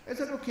 I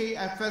said, "Okay,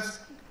 I faced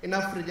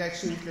enough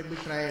rejections, let me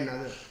try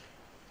another."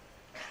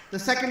 The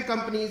second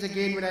company is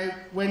again when I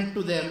went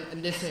to them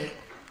and they said,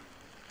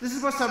 "This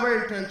is for summer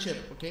internship,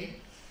 okay?"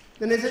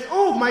 Then they said,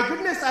 "Oh my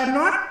goodness, I have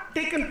not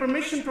taken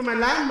permission from my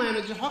line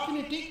manager. How can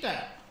you take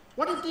that?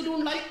 What if they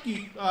don't like you,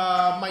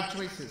 my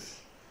choices?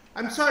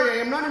 I'm sorry, I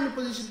am not in a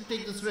position to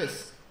take this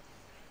risk."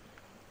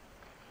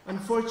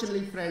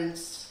 Unfortunately,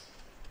 friends,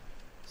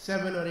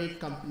 7 or 8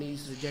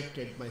 companies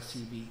rejected my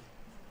CV.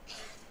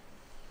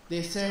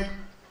 They said,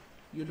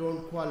 "You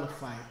don't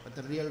qualify," but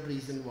the real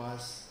reason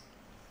was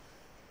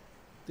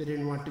they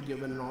didn't want to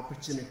give an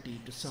opportunity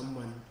to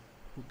someone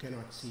who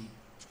cannot see.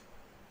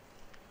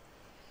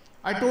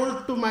 I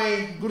told to my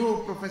guru,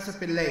 Professor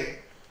Pillai,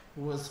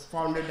 who was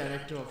founder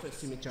director of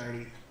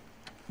SMHRD,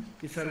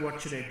 he said, "What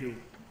should I do?"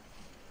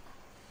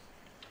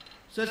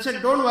 So I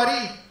said, "Don't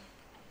worry,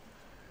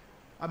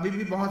 अभी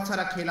भी बहुत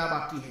सारा खेला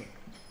बाकी है,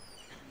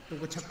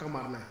 तुमको छक्का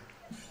मारना है."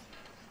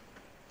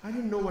 I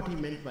didn't know what he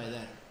meant by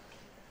that.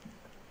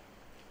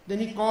 Then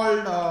he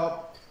called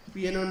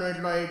P&O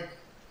Lloyd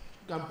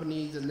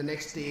companies and the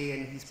next day,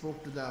 and he spoke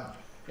to the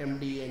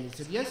MD and he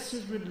said, "Yes,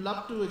 we'd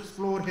love to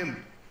explore him."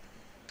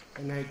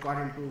 And I got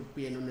into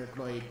P&O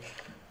Lloyd,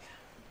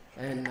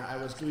 and I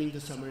was doing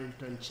the summer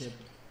internship.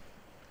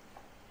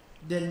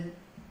 Then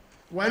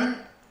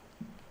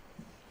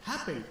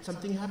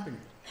something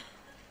happened.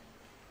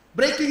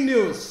 Breaking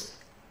news,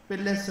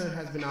 Pillai sir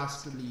has been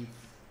asked to leave.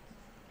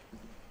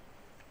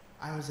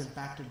 I was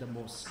impacted the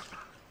most.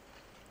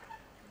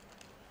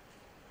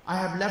 I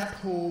have left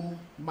home,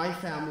 my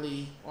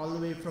family, all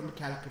the way from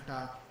Calcutta,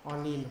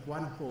 only in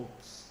one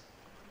hopes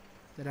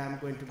that I'm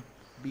going to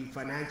be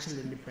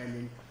financially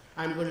independent.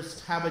 I'm going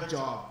to have a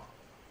job.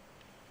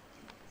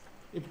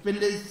 If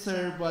Phyllis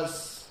sir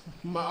was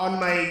on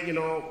my,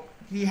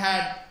 he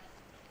had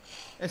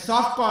a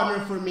soft corner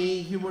for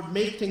me, he would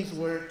make things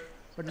work,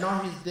 but now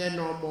he's there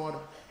no more.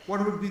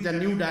 What would be the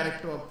new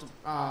director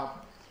of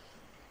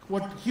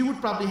what he would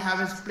probably have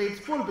his plates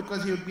full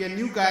because he would be a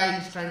new guy,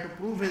 he's trying to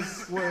prove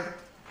his worth.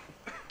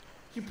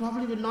 He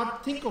probably will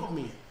not think of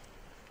me.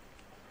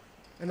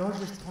 And all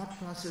this thought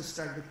process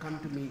started to come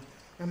to me.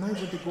 Am I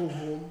going to go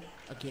home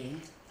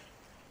again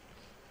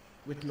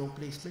with no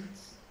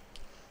placements?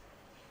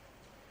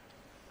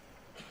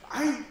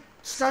 I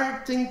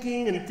started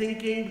thinking and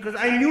thinking because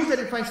I knew that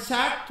if I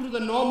sat through the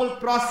normal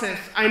process,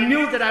 I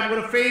knew that I'm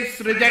going to face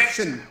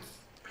rejection.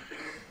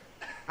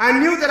 I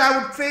knew that I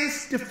would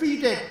face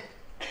defeated.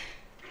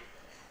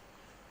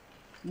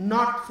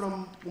 Not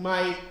fault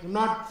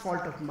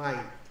of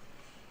mine.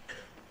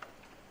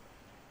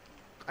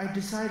 I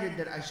decided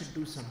that I should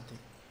do something.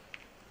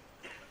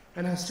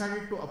 And I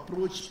started to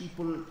approach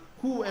people,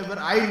 whoever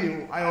I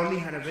knew. I only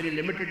had a very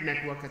limited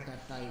network at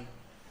that time.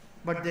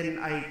 But then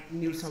I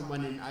knew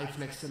someone in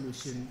iFlex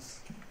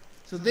Solutions.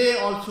 So they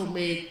also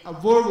made a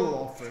verbal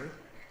offer.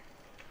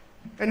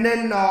 And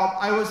then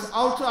I was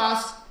also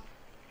asked,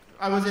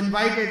 I was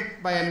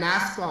invited by a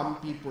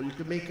NASCOM people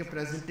to make a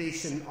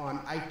presentation on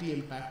IT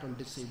impact on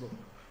disabled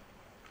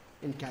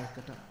in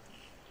Calcutta.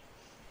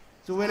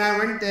 So when I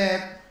went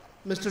there,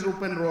 Mr.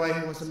 Rupan Roy,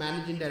 who was the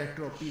managing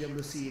director of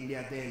PwC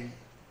India then,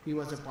 he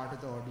was a part of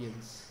the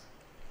audience.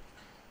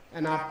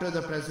 And after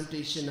the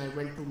presentation, I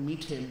went to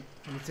meet him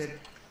and he said,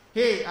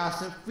 "Hey,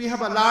 Asif, we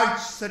have a large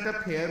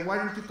setup here. Why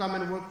don't you come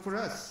and work for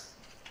us?"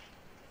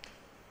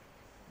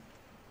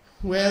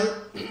 Well,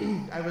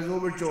 I was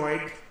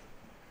overjoyed.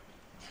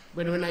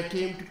 But when I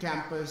came to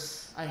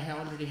campus, I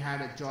already had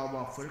a job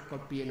offer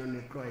called P&O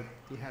Netroid.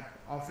 They had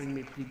offering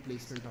me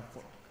pre-placement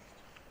offer.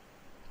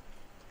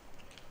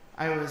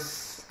 I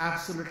was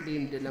absolutely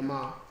in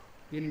dilemma,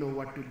 didn't know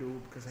what to do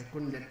because I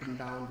couldn't let them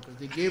down because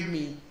they gave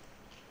me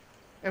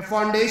a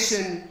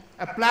foundation,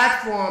 a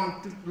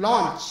platform to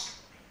launch,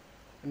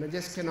 and I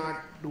just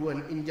cannot do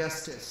an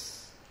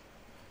injustice.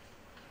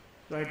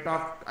 So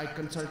I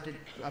consulted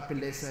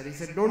Pillai sir. He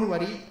said, "Don't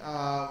worry,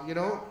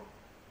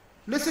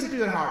 listen to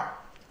your heart."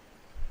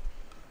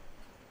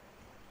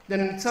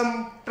 Then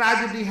some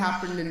tragedy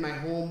happened in my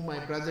home. My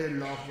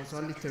brother-in-law was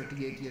only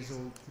 38 years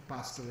old. He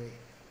passed away.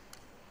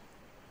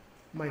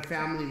 My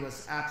family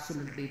was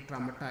absolutely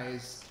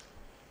traumatized.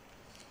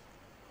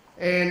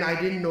 And I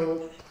didn't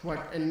know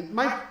what. And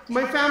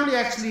my family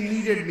actually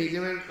needed me.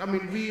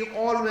 We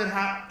all were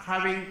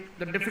having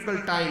the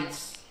difficult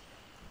times.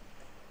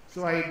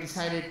 So I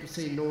decided to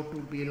say no to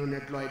P&O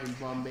Netroid in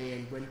Bombay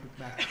and went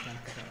back to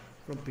Calcutta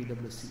from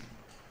PwC.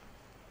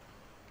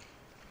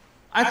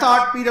 I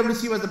thought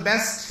PwC was the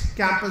best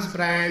campus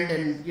brand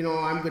and,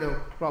 I'm going to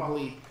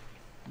probably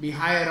be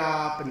higher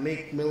up and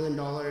make $1 million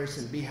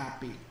and be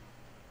happy.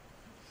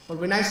 But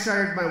when I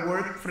started my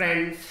work,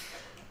 friends,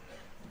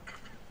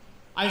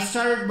 I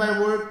started my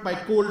work by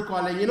cold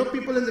calling.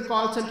 People in the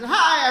call center,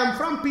 "Hi, I'm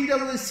from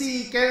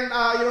PwC.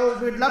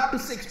 We'd love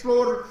to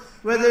explore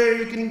whether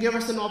you can give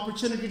us an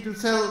opportunity to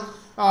sell,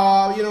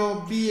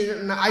 be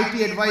an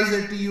IT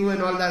advisor to you,"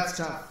 and all that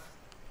stuff.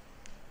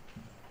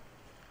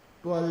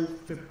 12,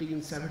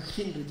 15,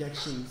 17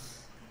 rejections.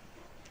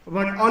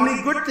 But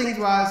only good things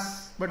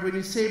was, but when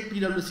you say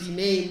PwC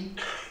name,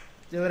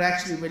 they were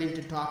actually willing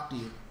to talk to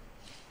you.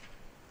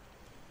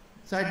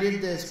 So I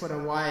did this for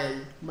a while.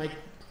 My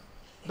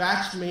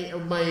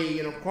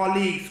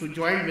colleagues who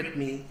joined with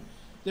me,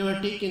 they were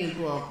taken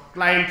into a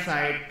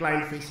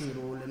client-facing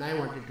role, and I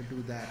wanted to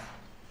do that.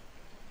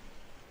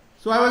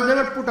 So I was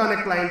never put on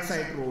a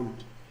client-side role.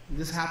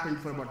 This happened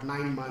for about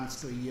 9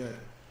 months to a year.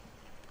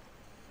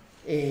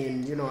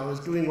 And I was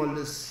doing all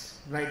this,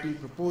 writing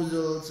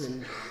proposals,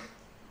 and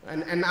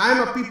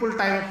I'm a people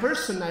type of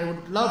person. I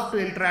would love to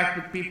interact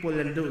with people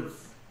and do.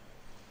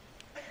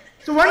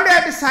 So one day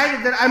I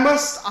decided that I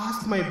must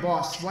ask my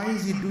boss, why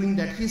is he doing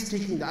that? He's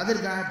taking the other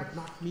guy, but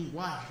not me.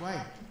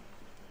 Why?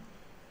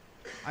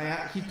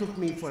 He took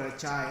me for a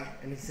chai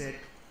and he said,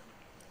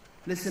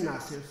 "Listen,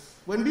 Asif,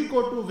 when we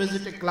go to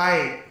visit a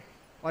client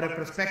or a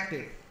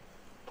prospective,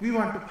 we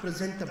want to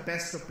present the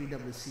best of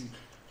PwC.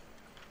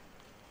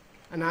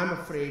 And I'm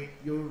afraid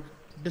your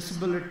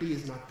disability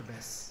is not the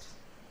best."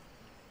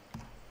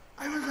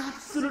 I was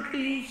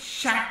absolutely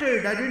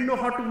shattered. I didn't know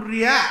how to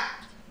react.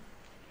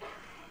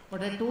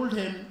 But I told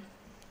him,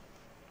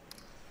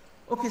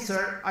 "Okay,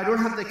 sir, I don't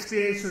have the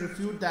experience to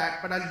refute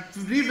that, but I'll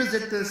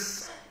revisit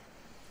this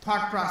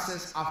thought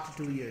process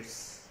after 2 years."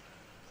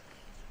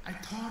 I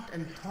thought,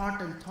 and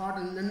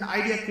then the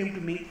idea came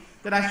to me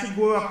that I should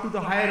go up to the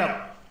higher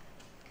up.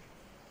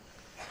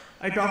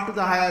 I talked to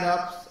the higher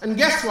ups, and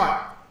guess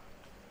what?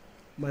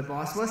 My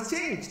boss was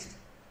changed.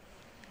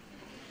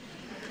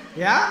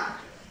 Yeah?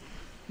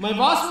 My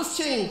boss was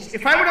changed.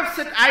 If I would have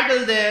sat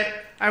idle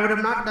there, I would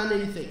have not done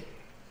anything.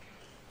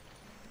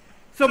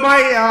 So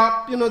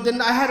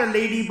then I had a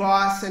lady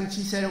boss, and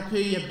she said,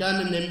 "Okay, you have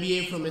done an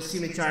MBA from SC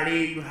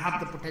Machadi, you have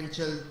the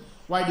potential.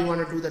 why do you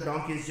want to do the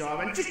donkey's job?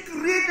 And she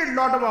created a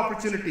lot of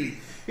opportunities.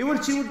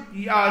 Even she would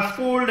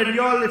scold and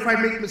yell if I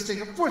make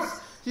mistake. Of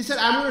course, she said,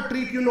 I'm going to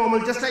treat you normal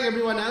just like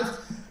everyone else.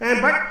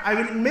 But I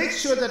will make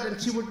sure that, and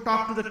she would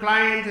talk to the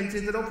client and say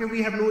that, okay,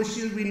 we have no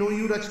issues, we know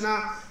you,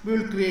 Rachna, we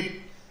will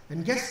create.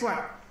 And guess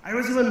what? I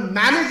was even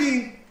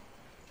managing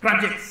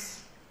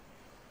projects.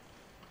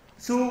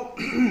 So,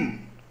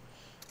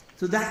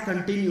 so that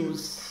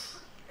continues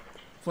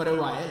for a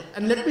while.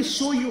 And let me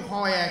show you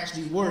how I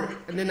actually work.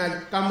 And then I'll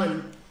come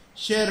and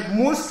share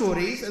more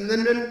stories. And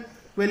then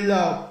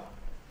we'll...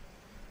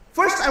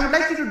 First, I would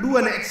like you to do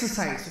an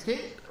exercise,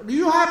 okay? Do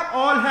you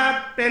all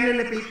have pen and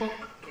a paper?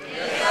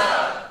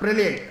 Yes.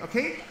 Brilliant,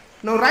 okay?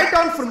 Now write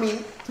down for me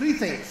 3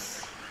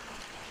 things.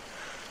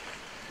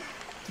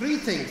 3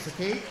 things,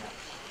 okay?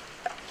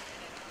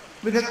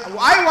 Because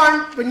I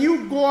want, when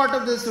you go out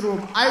of this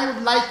room, I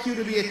would like you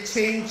to be a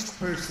changed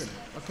person,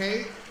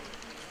 okay?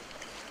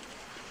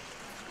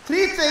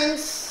 3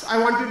 things I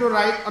want you to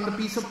write on the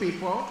piece of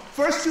paper.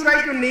 First, you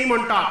write your name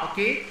on top,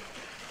 okay?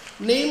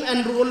 Name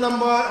and roll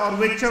number or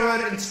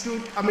whichever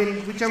institute,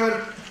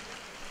 whichever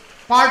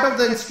part of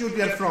the institute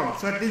you are from.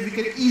 So at least we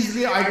can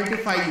easily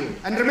identify you.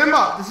 And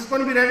remember, this is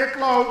going to be read out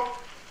loud.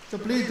 So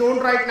please don't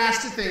write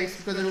nasty things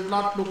because it will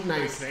not look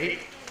nice, right?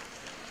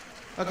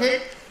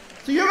 Okay?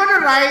 So you're going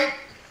to write,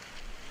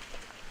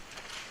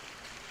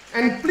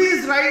 and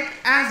please write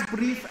as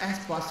brief as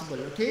possible,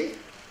 okay?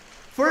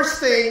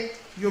 First thing,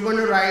 you're going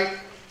to write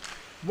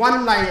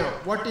one-liner.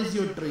 What is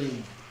your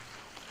dream?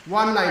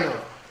 One-liner.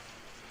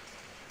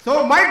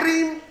 So my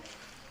dream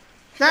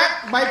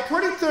that by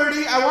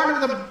 2030 I want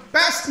to be the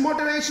best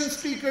motivation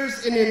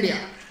speakers in India.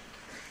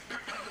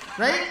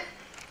 Right?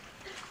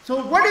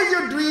 So what is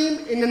your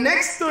dream? In the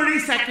next 30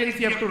 seconds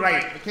you have to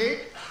write,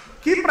 okay?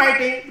 Keep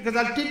writing because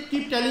I'll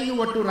keep telling you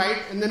what to write.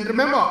 And then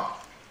remember,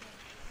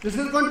 this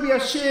is going to be a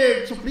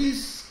shared, so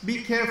please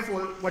be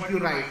careful what you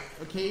write,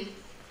 okay?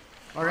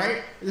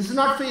 Alright? This is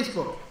not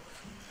Facebook.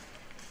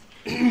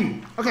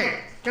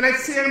 Okay, can I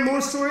share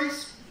more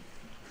stories?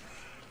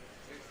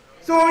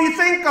 So you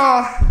think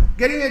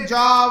getting a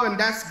job and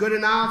that's good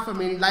enough? I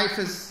mean, life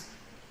is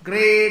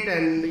great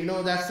and you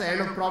know that's the end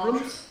of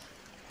problems?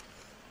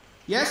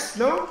 Yes?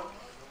 No?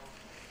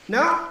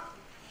 No?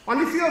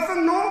 Only few of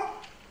them? No?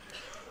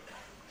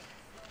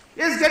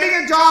 Yes,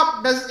 getting a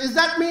job, does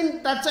that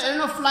mean that's the end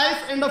of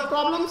life, end of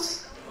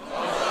problems?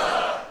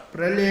 No.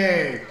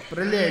 Brilliant,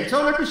 brilliant.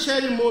 So let me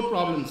share you more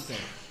problems then.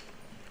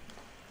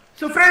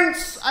 So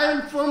friends, I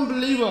am a firm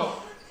believer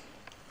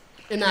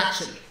in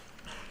action.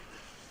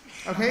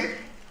 Okay?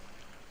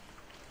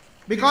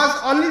 Because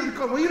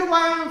well, you know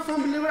why I'm a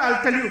firm believer?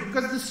 I'll tell you.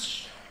 Because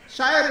this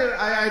Shire,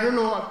 I don't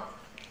know.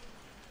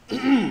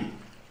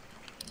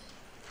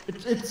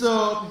 it's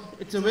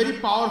a very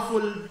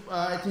powerful,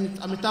 I think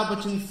Amitabh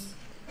Bachchan's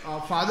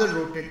father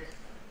wrote it.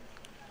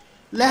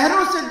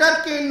 लहरों से डर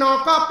के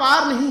नौका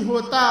पार नहीं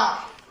होता,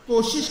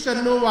 कोशिश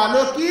करने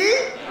वालों की.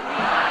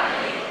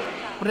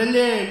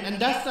 Brilliant. And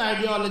that's the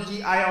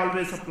ideology I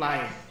always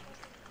apply.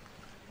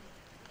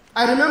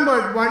 I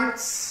remembered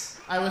once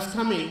I was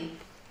coming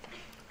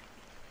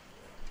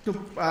to,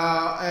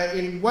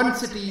 in one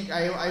city,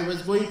 I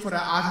was going for an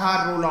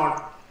Aadhaar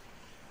rollout.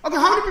 Okay,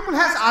 how many people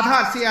has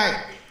Aadhaar? Say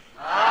I.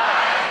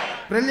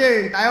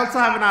 Brilliant. I also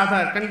have an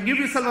Aadhaar. Can you give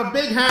yourself a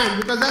big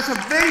hand because that's a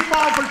very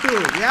powerful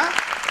tool, yeah?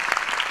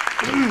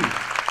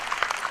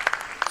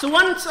 So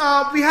once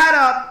we had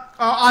a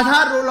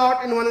Aadhaar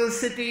rollout in one of the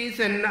cities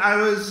and I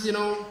was,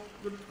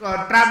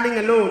 traveling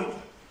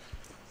alone.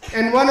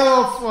 And one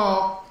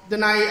of,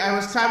 then I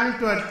was traveling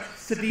to a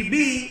city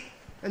B,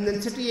 and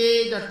then city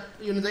A,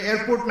 the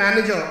airport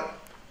manager,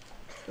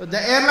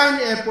 the airline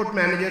airport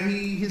manager,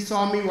 he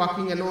saw me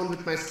walking alone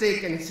with my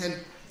stick and he said,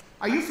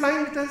 "Are you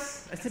flying with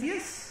us?" I said,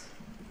 "Yes."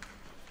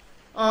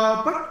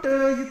 But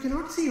you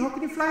cannot see, how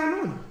can you fly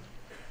alone?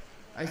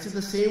 I said,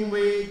 "The same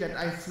way that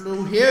I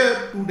flew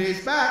here 2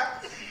 days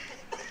back."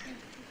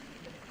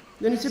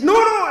 Then he said, "No,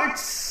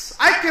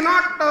 I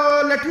cannot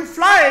let you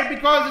fly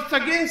because it's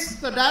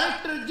against the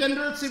Director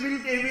General Civil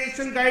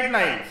Aviation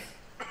Guidelines."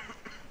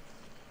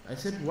 I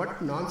said,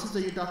 "What nonsense are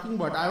you talking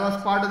about? I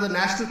was part of the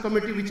national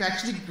committee which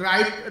actually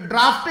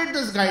drafted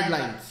these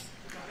guidelines."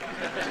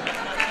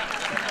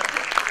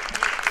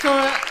 So,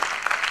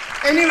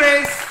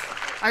 anyways,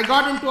 I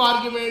got into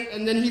argument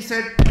and then he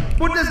said,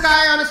 "Put this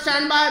guy on a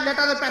standby, let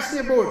other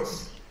passenger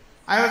boards."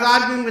 I was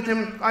arguing with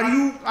him,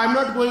 I'm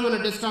not going on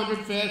a discounted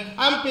fare,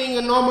 I'm paying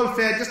a normal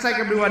fare just like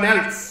everyone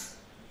else.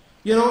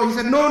 He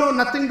said, no,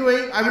 nothing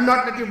doing, I will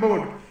not let you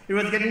board. He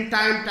was getting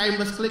time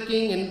was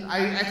clicking, and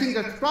I think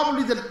that's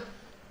probably the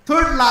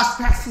third last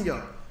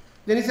passenger.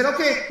 Then he said,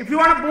 "Okay, if you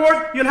want to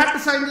board, you'll have to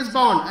sign this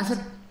bond." I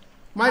said,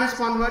 my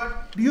response was,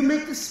 "Do you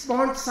make this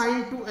bond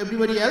sign to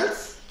everybody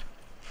else?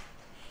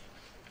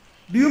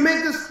 Do you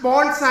make this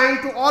bond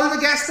sign to all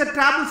the guests that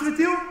travels with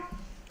you?"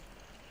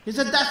 He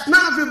said, "That's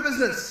none of your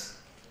business."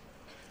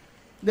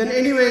 Then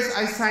anyways,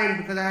 I signed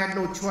because I had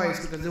no choice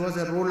because there was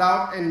a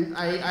rollout and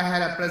I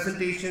had a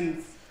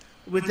presentation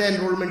with the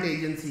enrollment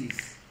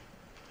agencies.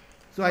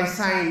 So I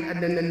signed,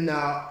 and then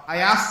I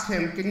asked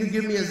him, can you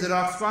give me a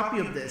Xerox copy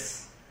of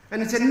this?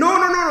 And he said,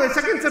 no, it's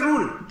against the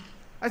rule.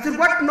 I said,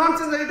 what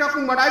nonsense are you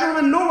talking about? I don't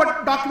even know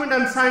what document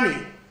I'm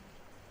signing.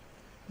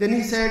 Then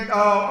he said,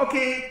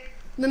 okay.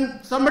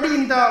 Then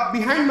somebody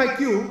behind my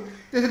queue,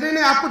 they said,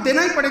 नहीं आपको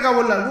देना ही पड़ेगा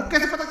बोला, वो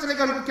कैसे पता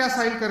चलेगा उनको क्या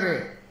sign कर रहे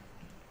हैं?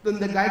 Then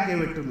the guy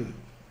gave it to me.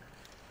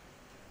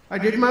 I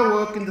did my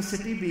work in the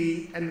city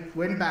B and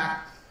went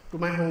back to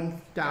my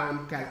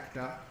hometown,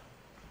 Calcutta,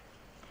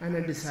 and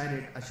I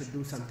decided I should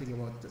do something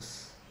about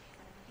this.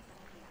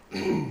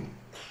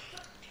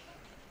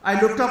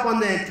 I looked up on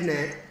the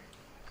internet,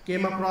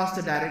 came across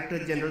the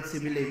Director General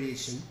Civil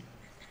Aviation.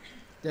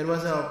 There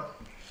was a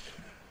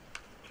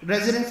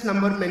residence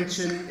number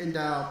mentioned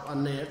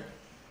on there.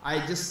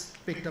 I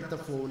just picked up the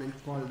phone and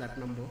called that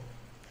number.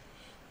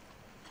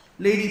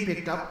 Lady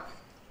picked up,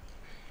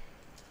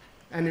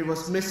 and it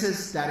was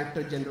Mrs.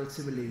 Director General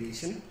Civil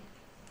Aviation.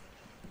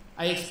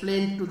 I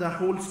explained to the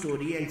whole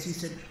story, and she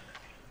said,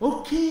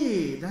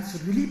 okay,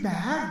 that's really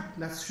bad.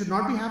 That should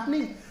not be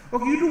happening.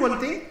 Okay, you do one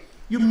thing.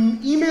 You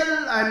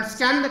email and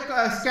scan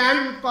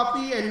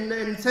copy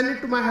and send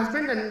it to my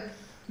husband, and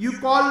you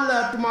call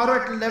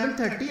tomorrow at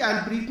 11:30.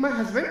 I'll brief my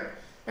husband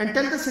and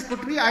tell the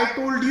secretary I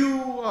told you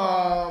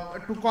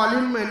to call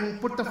him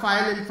and put the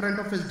file in front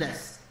of his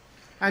desk.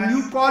 And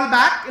you call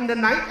back in the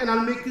night, and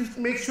I'll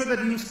make sure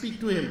that you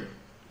speak to him.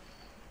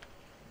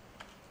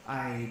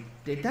 I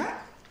did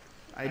that.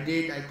 I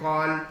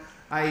called.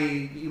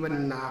 I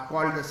even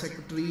called the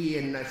secretary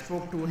and I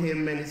spoke to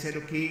him, and he said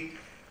okay.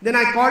 Then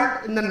I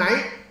called in the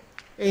night,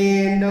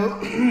 and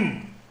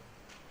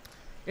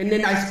and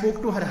then I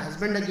spoke to her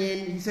husband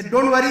again. He said,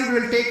 don't worry, we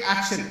will take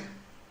action.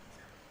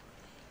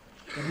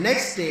 The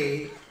next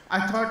day,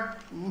 I thought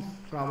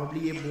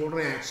probably ये बोल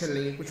रहे हैं action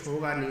लेंगे, कुछ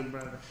होगा नहीं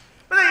brother.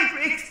 But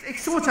एक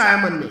सोच आया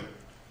मन में.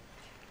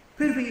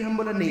 फिर भी हम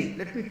बोला नहीं,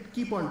 let me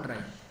keep on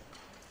trying.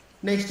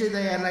 Next day,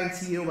 the airline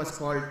CEO was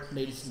called,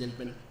 ladies and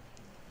gentlemen,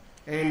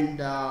 and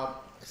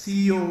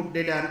CEO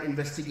did an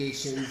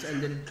investigations,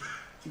 and then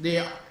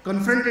they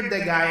confronted the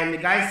guy, and the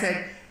guy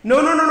said, no,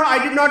 I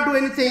did not do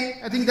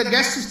anything. I think the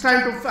guest is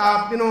trying to,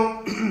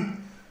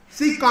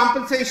 seek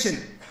compensation.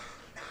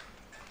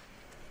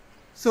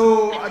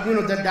 So,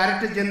 the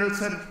Director General,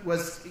 sir,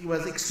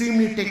 was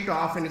extremely ticked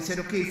off, and he said,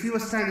 okay, if he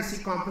was trying to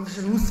seek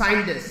compensation, who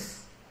signed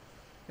this?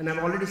 And I've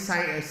already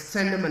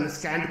sent him a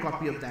scanned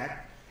copy of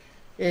that.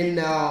 And,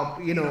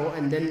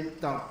 and then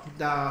the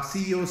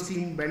CEO's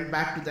team went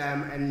back to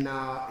them, and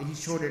he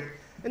showed it.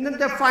 And then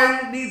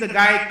finally the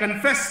guy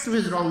confessed to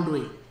his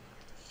wrongdoing.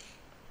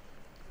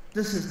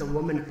 This is the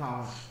woman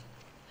power,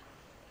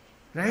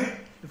 right?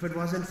 If it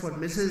wasn't for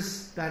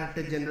Mrs.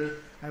 Director General,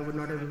 I would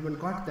not have even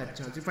got that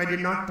chance. If I did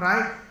not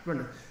try,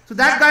 so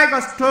that guy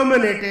was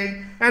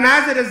terminated, and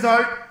as a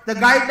result, the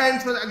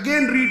guidelines were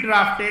again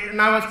redrafted,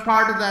 and I was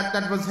part of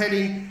that was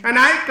heading, and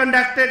I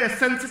conducted a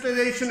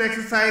sensitization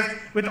exercise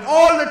with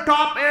all the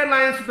top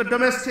airlines of the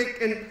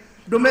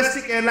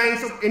domestic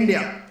airlines of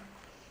India,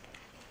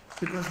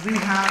 because we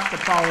have the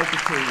power to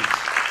change.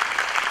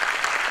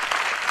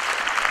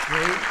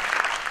 Right?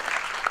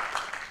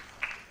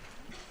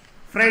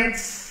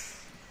 Friends,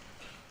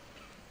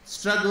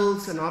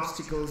 struggles and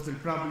obstacles will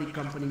probably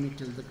accompany me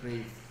till the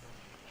grave.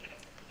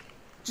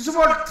 Just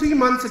about 3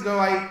 months ago,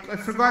 I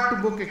forgot to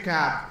book a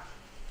cab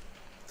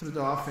through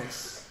the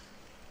office,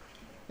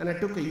 and I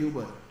took a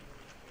Uber.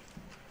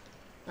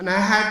 And I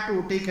had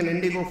to take an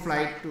Indigo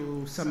flight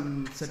to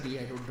some city,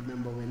 I don't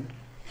remember when.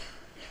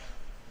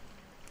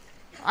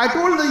 I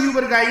told the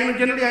Uber guy,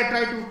 generally I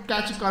try to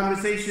catch a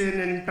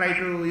conversation and try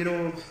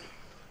to,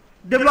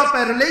 develop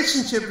a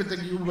relationship with the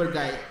Uber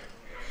guy.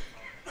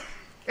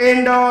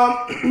 And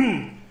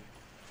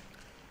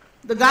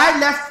the guy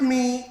left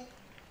me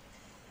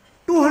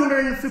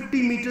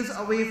 250 meters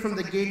away from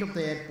the gate of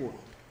the airport,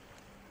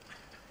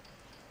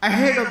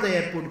 ahead of the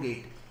airport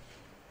gate.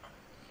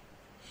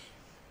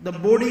 The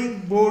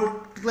boarding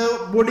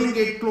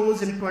gate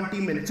closed in 20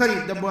 minutes. Sorry,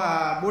 the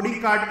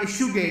boarding card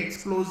issue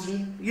gates closed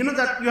in,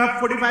 that you have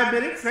 45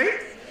 minutes, right?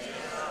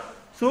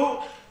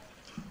 So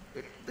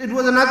it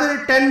was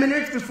another 10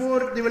 minutes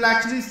before they will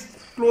actually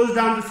close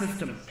down the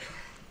system.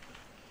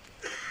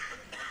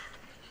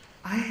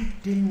 I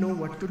didn't know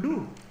what to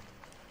do.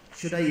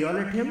 Should I yell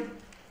at him?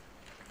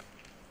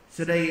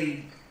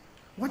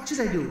 What should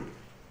I do?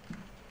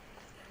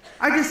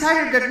 I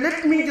decided that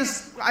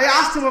I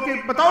asked him,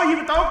 okay,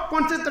 बताओ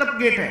कौन से तरफ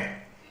gate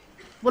है?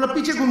 बोला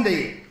पीछे घूम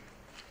जाइए.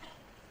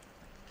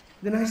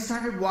 Then I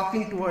started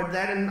walking toward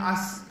that and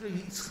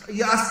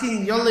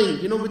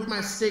yelling, with my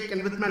stick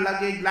and with my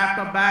luggage,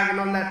 laptop bag and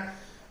all that.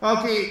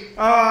 Okay,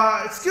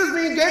 excuse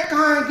me, gate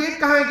kahan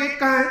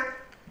hai?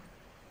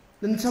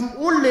 Then some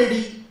old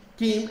lady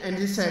came and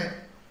he said,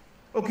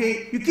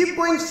 okay, you keep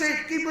going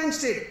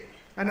straight.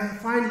 And I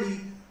finally,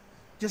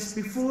 just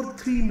before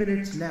 3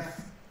 minutes left,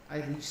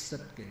 I reached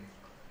that gate.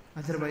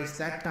 Otherwise,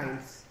 that time.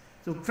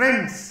 So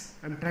friends,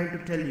 I'm trying to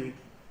tell you,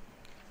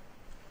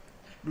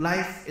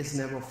 life is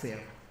never fair.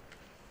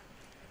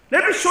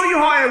 Let me show you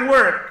how I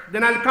work,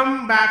 then I'll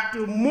come back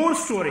to more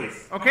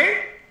stories,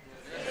 okay?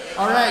 Yes.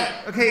 All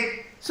right,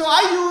 okay. So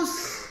I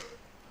use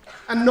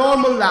a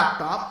normal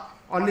laptop.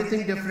 Only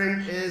thing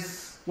different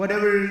is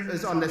whatever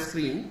is on the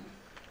screen,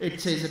 it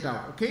says it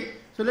out, okay?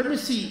 So let me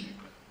see.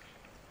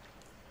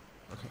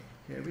 Okay,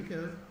 here we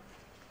go.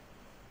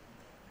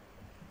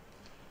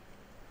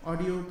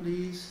 Audio,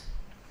 please.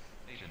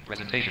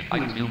 Presentation.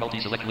 Items view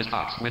multi-select list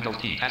box. Windows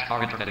key.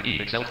 Taskbar Internet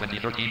key. Excel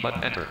 2013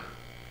 button. Enter.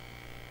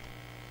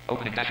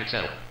 Opening dash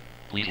Excel.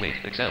 Please wait.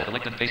 Excel.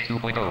 Select and paste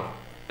 2.0.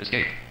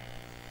 Escape.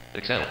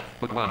 Excel.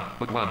 Book 1.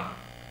 Book 1.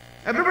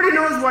 Everybody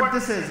knows what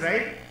this is,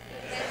 right?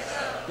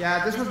 Yes,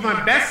 yeah, this was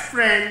my best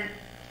friend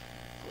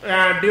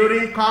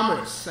during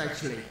commerce,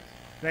 actually,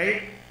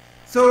 right?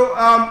 So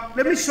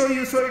let me show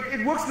you. So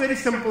it works very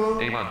simple.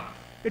 A1.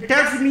 It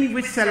tells me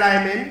which cell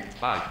I'm in.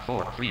 5,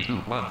 4, 3, 2,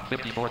 1,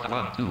 54,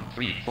 1, 2,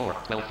 3, 4,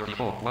 12,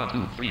 34, 1,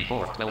 2, 3,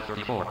 4, 12,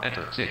 34,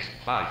 enter, 6,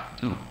 5,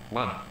 2,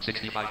 1,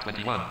 65,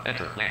 21,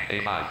 enter, lamp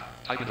A5,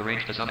 type in the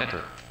range to sum,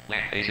 enter,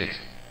 lamp A6,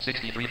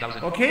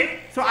 63,000. Okay,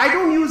 so I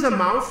don't use a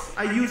mouse,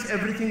 I use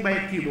everything by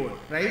a keyboard,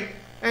 right?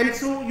 And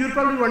so you're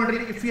probably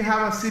wondering, if you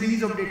have a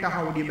series of data,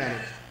 how would you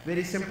manage?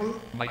 Very simple.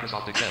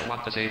 Microsoft Excel,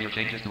 want to save your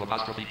changes to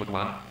apostrophe, put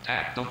 1,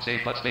 tab, don't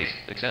save but space,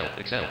 Excel,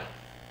 Excel,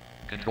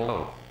 Control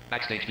O.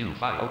 Backstage view,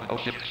 file,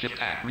 open, shift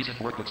tab, recent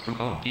workbooks through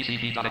home,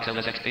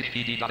 pcb.xlsx,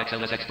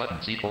 hpd.xlsx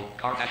button, sequel,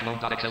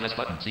 car-loan.xls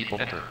button,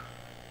 sequel, enter.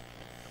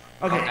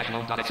 Okay,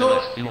 so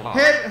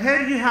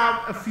here you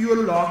have a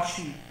fuel log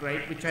sheet,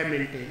 right, which I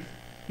maintain.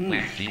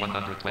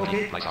 G120,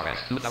 okay. price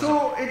RS, 2000.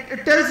 So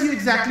it tells you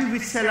exactly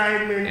which cell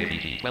I'm in.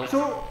 ABG, 12.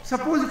 So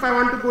suppose if I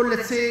want to go,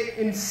 let's say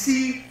in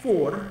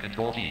C4.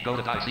 Control G, go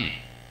to die C.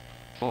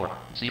 4,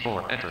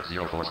 C4, enter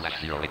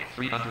 04/08,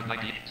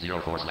 390,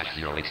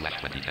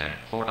 04/08/2010,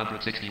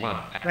 461.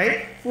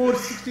 Right,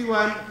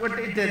 461, what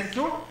it is.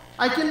 So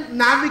I can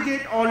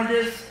navigate all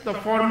this, the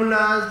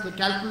formulas, the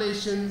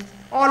calculations,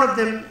 all of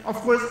them.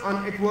 Of course,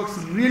 it works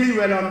really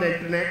well on the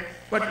internet,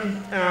 but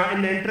in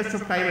the interest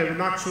of time, I will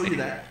not show you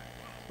that.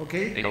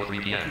 Okay?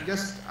 8:03 p.m. Okay,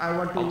 just I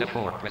want to. Alt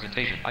F4,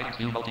 presentation, items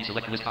view,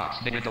 multi-select list box,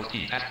 Windows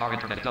key, taskbar,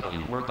 internet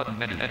W, Word button,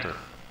 menu, enter.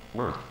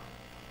 Word.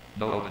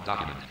 No open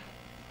document.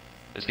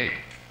 Escape.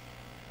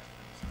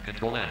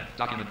 Control N.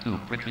 Document 2.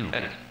 Print view.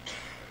 Edit.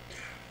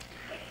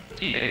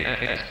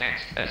 T-A-S.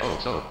 Thanks. S-O.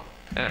 So.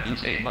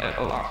 M-U-S-A.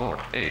 F-O-R-4.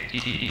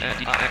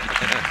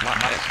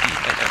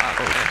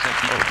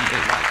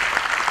 A-T-T-E-N-T-I-F-N-Y-S-E-S-F-I-O-N-Z-P-O-P-A-Y.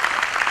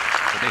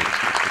 Okay.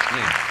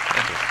 Explain.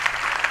 Enter.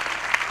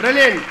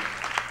 Brilliant.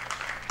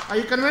 Are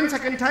you convinced I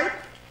can type?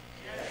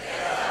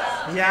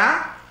 Yes.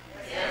 Yeah?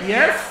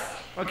 Yes?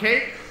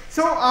 Okay.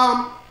 So,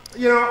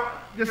 you know,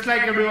 just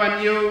like everyone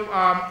knew,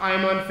 I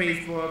am on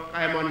Facebook,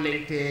 I am on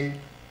LinkedIn.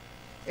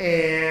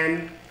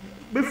 And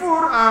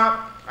before,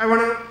 I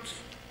want to,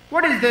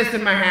 what is this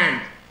in my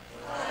hand?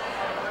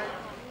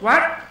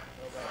 What?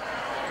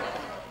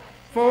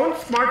 Phone?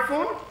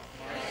 Smartphone?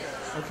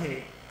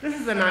 Okay, this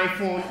is an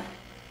iPhone.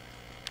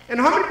 And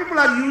how many people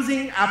are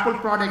using Apple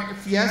product?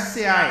 If yes,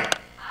 say I.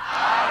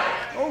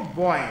 Oh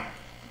boy.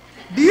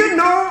 Do you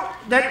know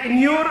that in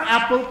your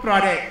Apple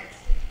product,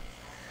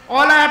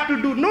 all I have to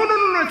do, no,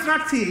 it's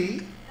not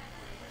Siri.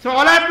 So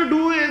all I have to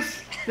do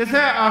is, there's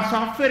a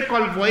software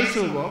called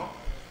VoiceOver.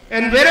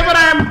 And wherever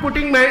I am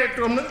putting my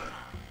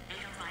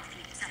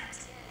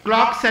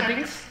clock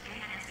settings,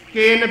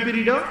 KNP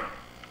reader,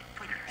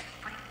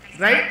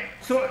 right?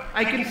 So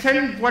I can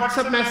send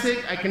WhatsApp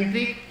message,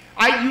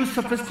 I use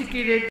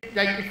sophisticated,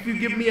 like if you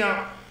give me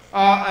a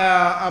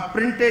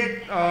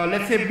printed,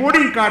 let's say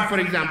boarding card for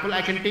example,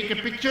 I can take a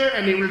picture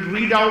and it will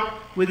read out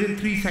within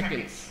 3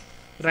 seconds,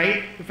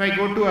 right? If I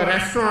go to a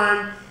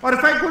restaurant or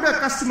if I go to a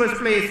customer's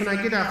place and I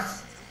get a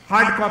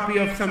hard copy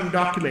of some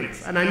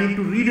documents and I need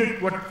to read it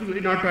in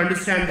order to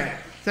understand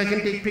that. So I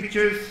can take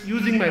pictures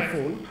using my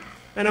phone.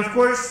 And of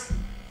course,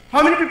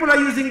 how many people are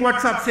using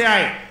WhatsApp? Say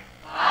I.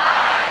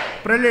 Aye.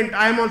 Brilliant.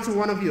 I am also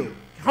one of you.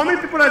 How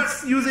many people are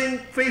using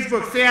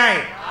Facebook? Say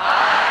I.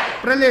 Aye.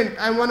 Brilliant.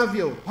 I am one of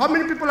you. How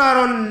many people are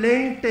on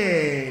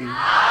LinkedIn?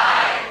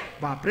 Aye.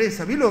 बाप रे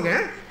सभी लोग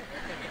हैं.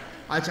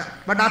 अच्छा,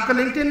 but आपका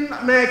LinkedIn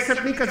मैं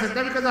accept नहीं कर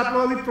सकता because आप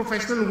लोग अभी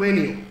professional हुए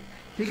नहीं हो.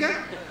 ठीक है?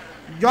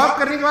 Job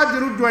करने के बाद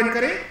जरूर join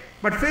करें.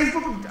 But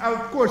Facebook,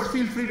 of course,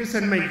 feel free to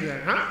send my email.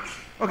 Huh?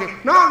 Okay.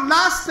 Now,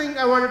 last thing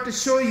I wanted to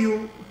show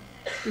you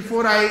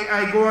before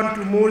I go on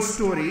to more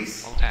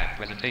stories. Alt tab,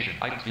 presentation,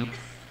 items view,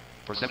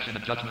 perception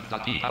and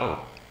judgment.p. Power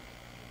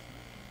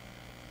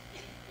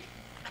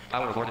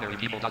of ordinary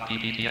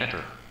people.ppt,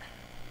 enter.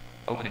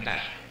 Opening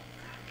dash.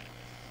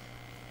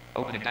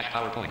 Opening dash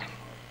PowerPoint.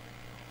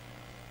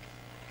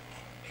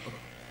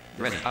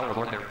 Ready, power of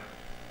ordinary.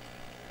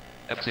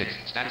 F6,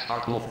 status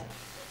bar tool.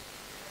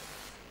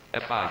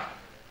 F5.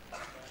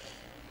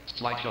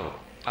 Slideshow.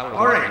 Power of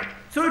ordinary. Alright,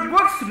 so it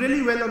works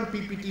really well on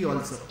PPT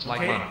also. Slide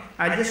okay? 1.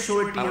 I'll just show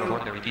it to Power of you.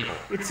 ordinary people.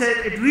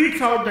 It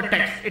reads out the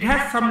text. It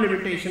has some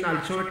limitation.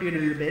 I'll show it to you in a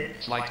little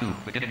bit. Slide 2.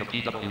 Beginning of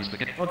PW's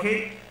beginning.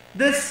 Okay.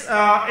 This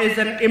is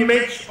an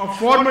image of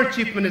former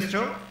Chief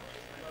Minister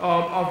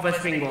of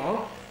West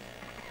Bengal.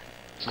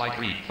 Slide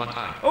 3. Fun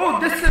time. Oh,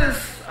 this is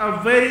a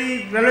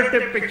very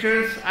relative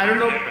pictures. I don't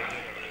know.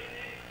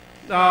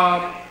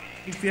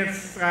 if you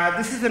have,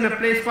 this is in a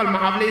place called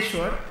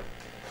Mahabaleshwar,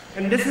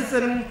 and this is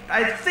in,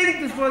 I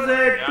think this was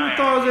a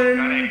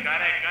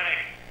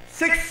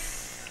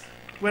 2006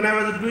 when I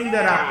was doing the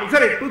rap.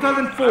 Sorry,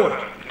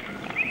 2004.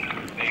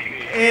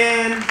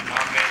 And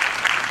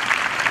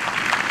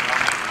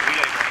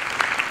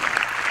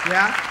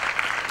yeah.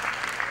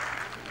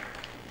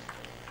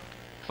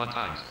 Fun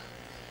times.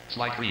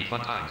 Slide 3,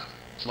 fun times.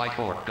 Slide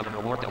 4, Governor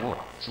Award Award.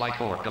 Slide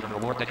 4, Governor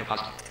Award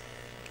Deposit.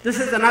 This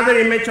is another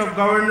image of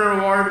Governor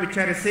Award which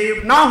I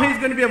received. Now he's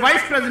going to be a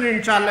Vice President,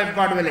 inshallah, if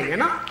God willing, you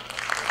know?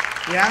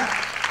 Yeah.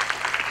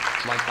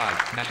 Slide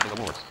 5, National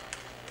Awards.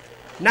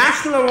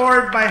 National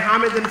Award by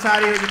Hamid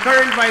Ansari, who is the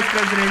current Vice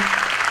President.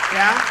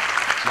 Yeah.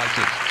 Slide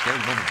 6, Scary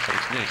Moments.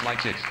 Explain.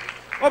 Slide 6.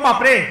 Oh,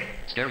 बापरे.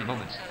 Scary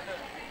Moments.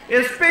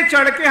 इस पे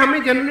चढ़ के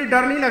हमें generally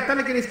डर नहीं लगता,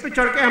 लेकिन इस पे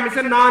चढ़ के हमें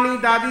से नानी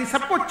दादी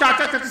सबको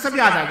चाचा चाची सब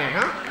याद आ गए.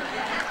 हाँ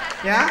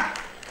या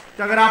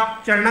तो अगर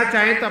आप चढ़ना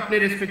चाहें तो अपने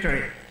रिस्क पे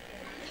चढ़ें.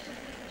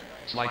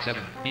 Slide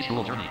 7,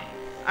 Peaceful Journey.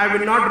 I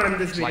will not run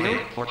this Slide video.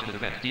 8, Fortunate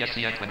Event.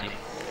 DSCN 20.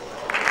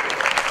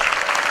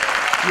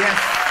 Yes.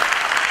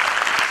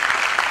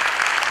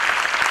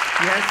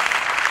 Yes.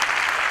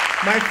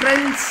 My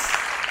friends,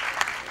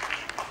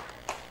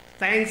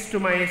 thanks to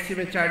my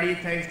estimate Chadi,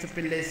 thanks to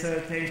Pillai sir,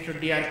 thanks to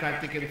DR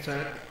Karthikeyan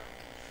sir,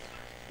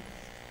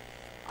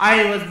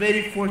 I was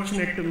very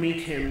fortunate to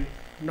meet him,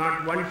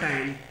 not one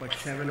time, but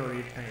 7 or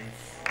 8 times.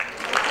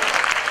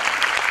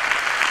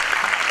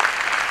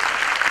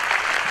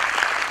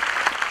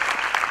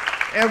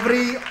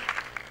 Every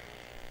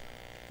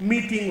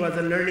meeting was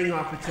a learning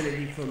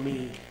opportunity for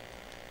me.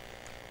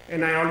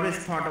 And I always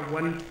thought of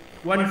one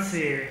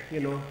say, you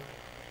know,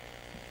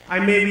 I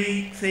may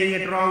be saying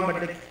it wrong,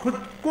 but like, खुद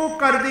को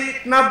कर दे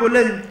इतना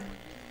बुलंद,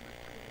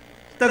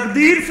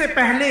 तकदीर से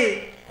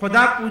पहले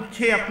खुदा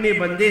पूछे अपने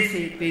बंदे से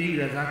तेरी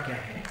रजा क्या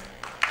है.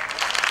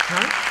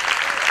 Huh?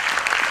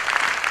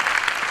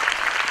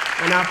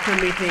 And after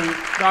meeting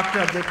Dr.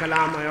 Abdul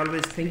Kalam, I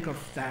always think of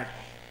that.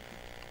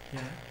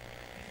 Yeah.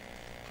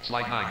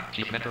 Slide 9,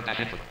 Chief Mentor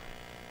Info.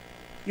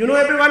 You know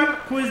everyone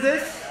who is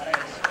this?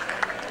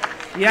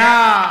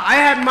 Yeah, I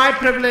had my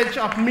privilege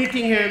of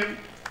meeting him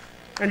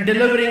and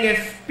delivering a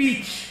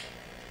speech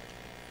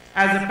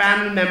as a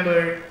panel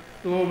member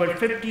to over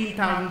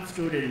 15,000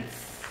 students.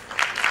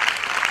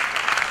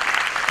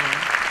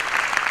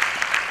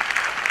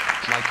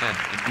 Slide 10,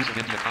 Inclusive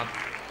India Con.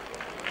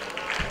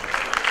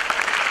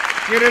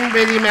 Kiran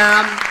Bedi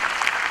ma'am.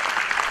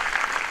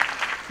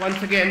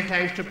 Once again,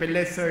 thanks to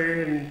Pillai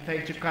sir and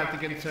thanks to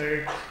Karthikeyan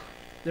sir.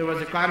 There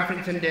was a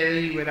conference in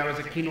Delhi where I was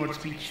a keynote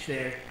speech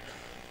there.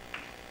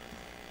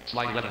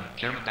 Slide 11,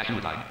 Chairman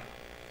Dashuddin.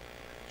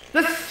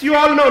 This you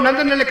all know,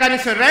 Nandan Nilekani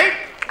sir, right?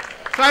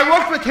 So I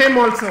worked with him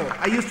also.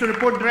 I used to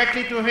report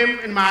directly to him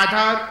in my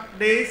Aadhaar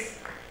days,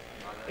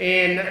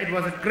 and it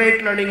was a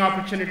great learning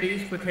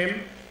opportunities with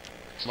him.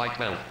 Slide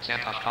 12,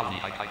 Santosh Colony,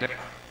 I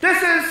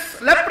This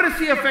is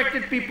leprosy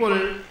affected people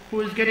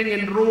who is getting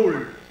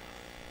enrolled.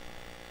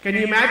 Can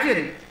you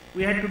imagine?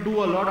 We had to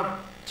do a lot of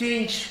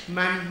change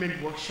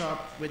management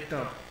workshop with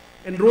the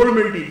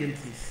enrollment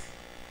agencies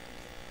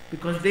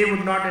because they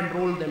would not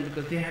enroll them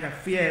because they had a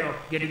fear of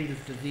getting this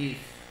disease.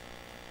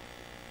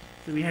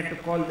 So we had to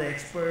call the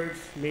experts,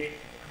 make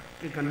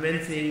it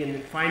convincing, and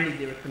then finally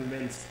they were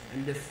convinced.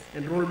 And this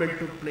enrollment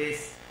took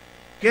place.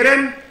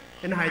 Kiran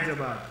in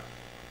Hyderabad.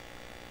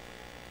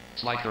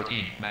 Slide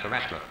 13,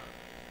 Maharashtra.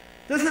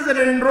 This is an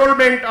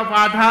enrollment of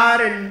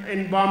Aadhaar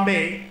in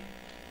Bombay.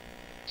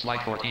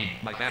 Slide 14,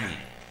 My Family.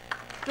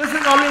 This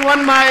is only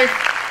one wife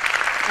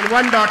and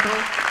one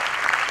daughter.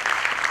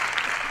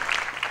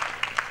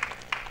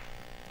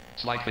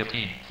 Slide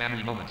 15,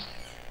 Family Moments.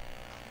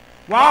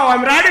 Wow,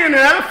 I'm riding an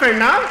elephant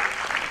now.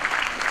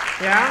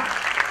 Yeah.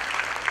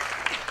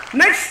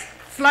 Next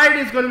slide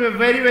is going to be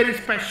very, very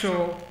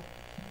special.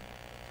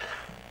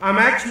 I'm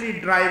actually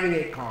driving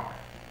a car.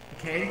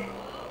 Okay?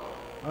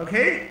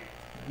 Okay?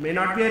 May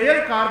not be a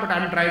real car, but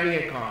I'm driving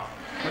a car.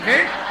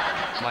 Okay?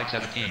 Slide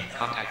 17,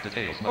 Contact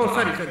Details. Oh,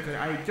 sorry.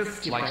 I just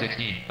skipped Slide that.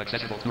 16,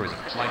 Accessible Tourism.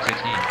 Slide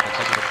 16,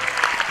 Accessible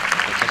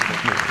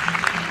Tourism.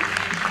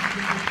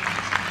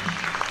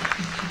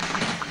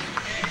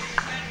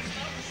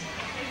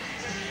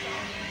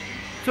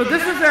 So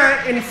this is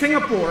in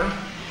Singapore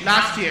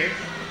last year,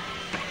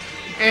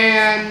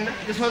 and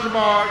this was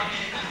about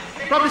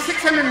probably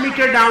 600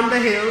 meters down the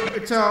hill.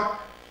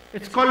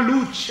 It's called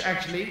Luch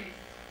actually,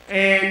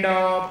 and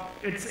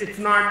it's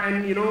not,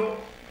 and you know,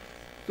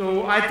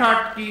 so I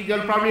thought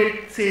they'll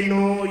probably say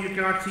no, you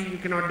cannot see, you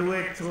cannot do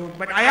it. So,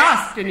 but I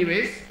asked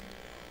anyways,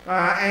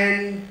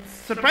 and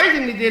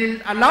surprisingly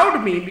they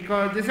allowed me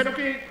because they said,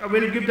 okay,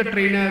 we'll give the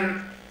trainer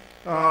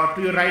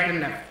to your right and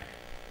left.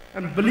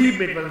 And believe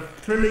me, it was a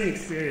thrilling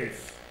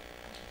experience.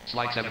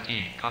 Slide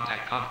 17,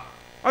 Contact Com.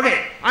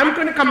 Okay, I'm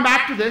going to come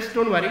back to this,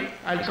 don't worry.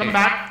 I'll come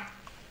back.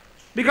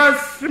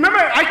 Because remember,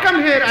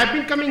 I've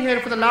been coming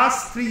here for the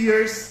last 3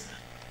 years.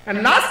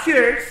 And last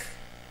year's,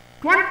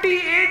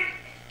 28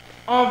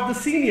 of the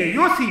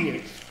your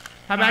seniors,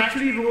 have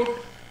actually wrote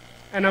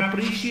an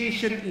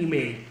appreciation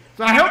email.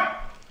 So I hope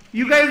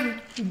You guys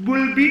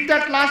will beat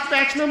that last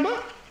batch number?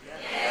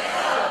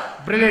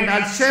 Yes. Brilliant.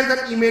 I'll share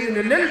that email in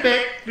a little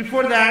bit.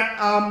 Before that,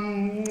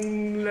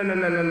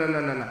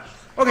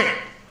 okay.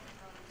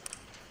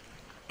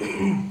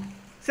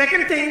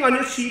 Second thing on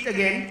your sheet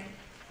again.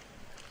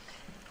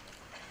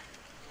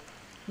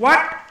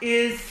 What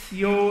is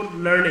your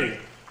learning?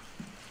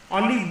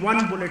 Only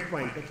one bullet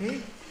point,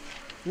 okay?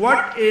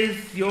 What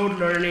is your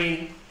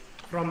learning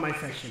from my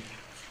session?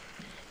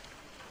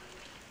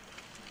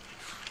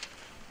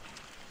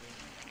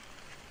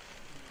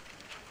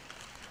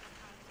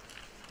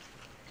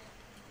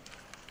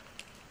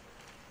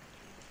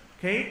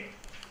 Okay?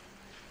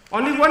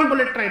 Only one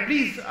bullet point.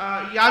 Please,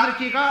 याद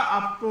रखिएगा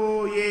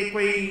आपको ये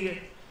कोई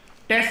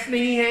test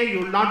नहीं है. You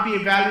will not be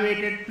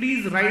evaluated.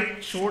 Please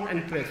write short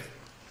and crisp.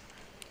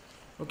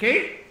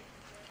 Okay?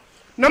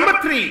 Number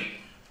 3.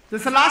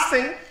 This is the last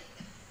thing.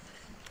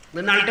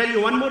 Then I'll tell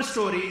you one more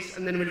stories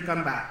and then we'll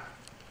come back.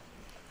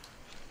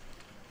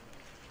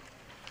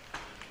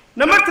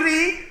 Number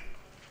 3.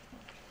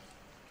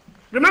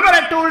 Remember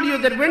I told you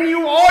that when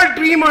you all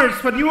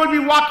dreamers, when you will be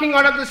walking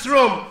out of this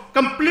room,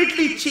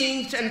 completely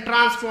changed and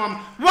transformed,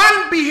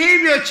 one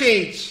behavior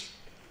change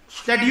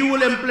that you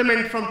will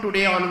implement from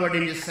today onward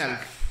in yourself.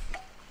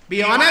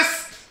 Be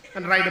honest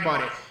and write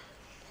about it.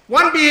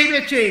 One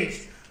behavior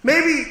change.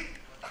 Maybe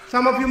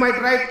some of you might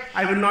write,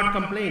 I will not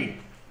complain.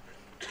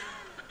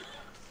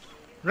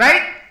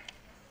 Right?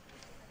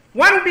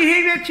 One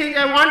behavior change,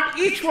 I want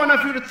each one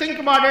of you to think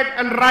about it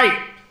and write.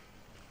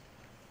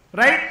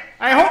 Right?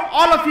 I hope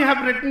all of you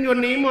have written your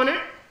name on it.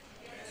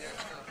 Yes,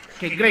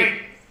 okay,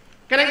 great.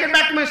 Can I get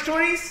back to my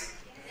stories?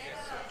 Yes,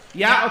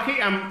 yeah,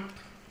 okay.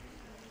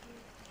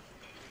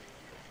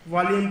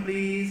 Volume,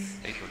 please.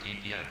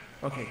 8:13 p.m.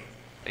 Okay.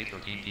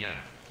 8:13 p.m.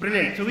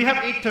 Brilliant. So we have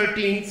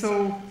 8:13.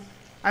 So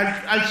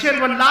I'll share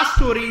one last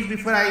story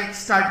before I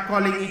start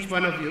calling each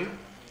one of you.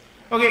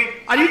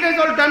 Okay. Are you guys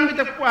all done with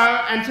the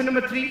answer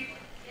number 3?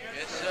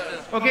 Yes,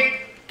 sir. Okay.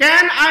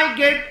 Can I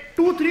get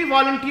 2-3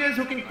 volunteers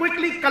who can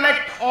quickly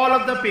collect all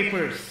of the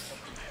papers?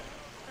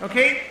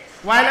 Okay.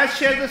 While I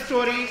share the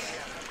stories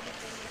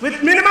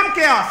with minimum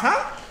chaos,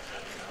 huh?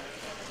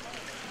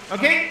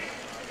 Okay.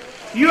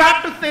 You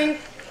have to think.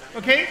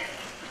 Okay.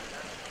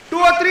 2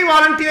 or 3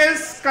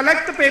 volunteers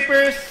collect the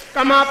papers.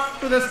 Come up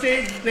to the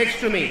stage next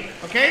to me.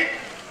 Okay.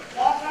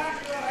 Walk on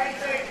to your right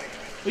side.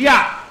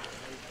 Yeah.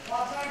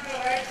 Walk on to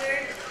your right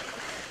side.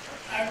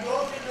 And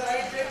those in the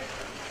right side.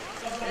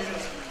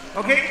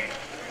 Okay.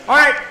 All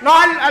right. Now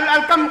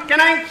I'll come. Can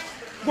I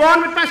go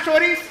on with my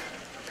stories?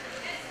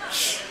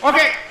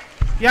 Okay.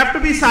 You have to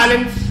be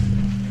silent.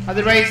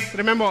 Otherwise,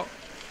 remember,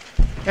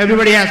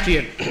 everybody has to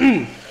hear.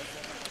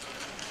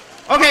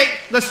 Okay.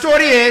 The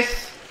story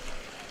is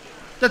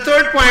the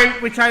third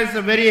point, which is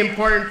a very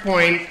important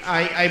point,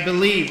 I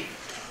believe.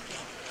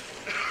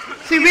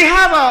 See,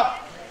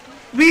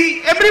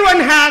 everyone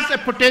has a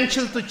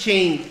potential to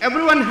change.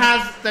 Everyone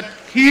has that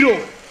hero,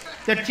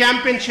 that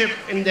championship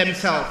in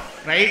themselves,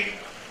 right?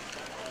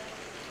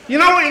 You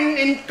know,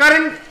 in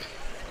current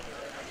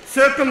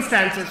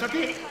circumstances,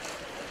 okay?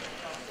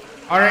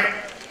 All right.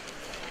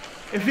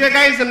 If you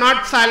guys are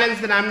not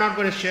silenced, then I'm not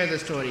going to share the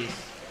stories.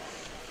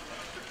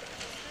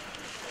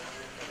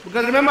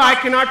 Because remember, I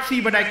cannot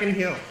see, but I can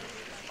hear.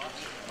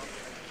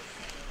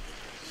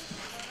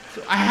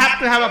 So I have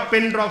to have a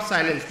pin drop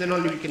silence, then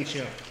only we can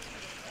share.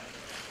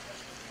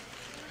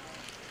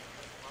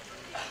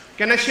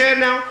 Can I share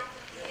now?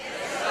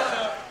 Yes,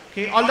 sir.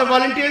 Okay, all the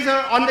volunteers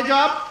are on the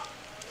job?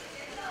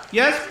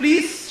 Yes,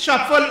 please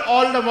shuffle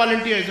all the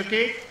volunteers,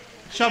 okay?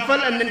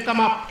 Shuffle and then come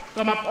up.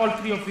 Come up, all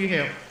 3 of you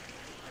here.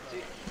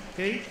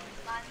 Okay?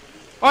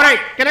 All right,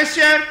 can I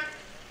share?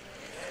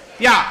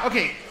 Yeah,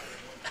 okay.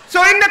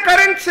 So in the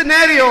current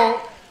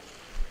scenario,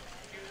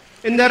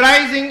 in the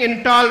rising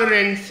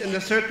intolerance in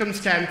the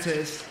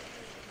circumstances,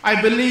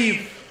 I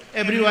believe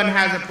everyone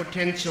has a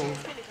potential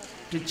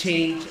to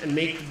change and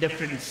make a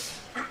difference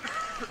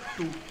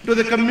to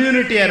the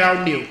community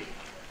around you.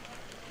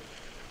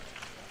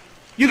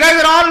 You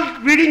guys are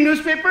all reading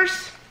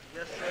newspapers?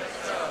 Yes,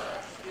 sir.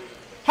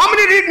 How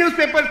many read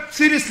newspaper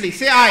seriously?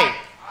 Say aye.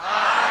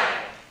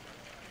 Aye.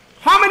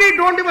 How many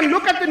don't even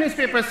look at the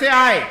newspaper? Say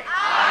aye.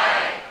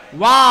 Aye.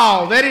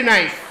 Wow, very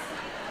nice.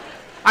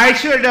 I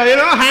should,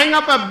 hang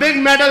up a big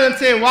medal and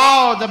say,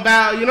 wow, the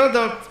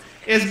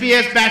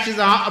SBS batches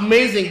are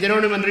amazing. They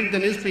don't even read the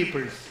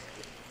newspapers.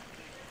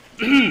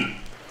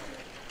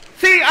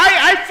 See,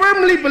 I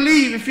firmly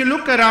believe if you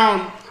look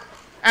around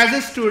as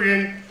a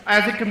student,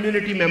 as a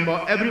community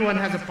member, everyone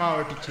has a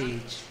power to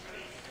change.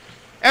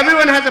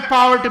 Everyone has a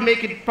power to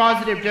make a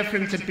positive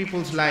difference in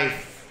people's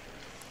life.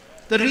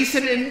 The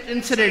recent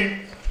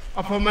incident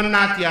of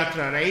Amarnath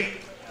Yatra, right?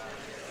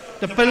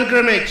 The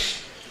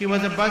pilgrimage, he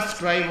was a bus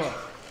driver.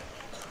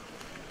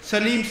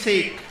 Salim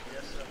Sheikh.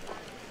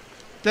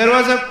 There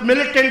was a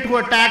militant who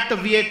attacked the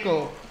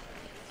vehicle.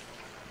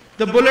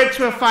 The bullets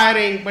were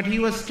firing, but he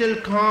was still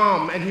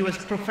calm and he was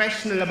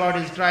professional about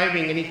his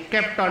driving and he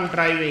kept on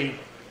driving.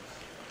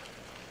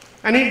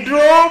 And he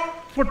drove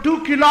for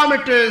 2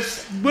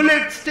 kilometers,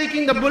 bullets,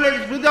 taking the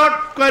bullets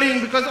without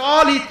worrying, because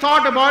all he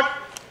thought about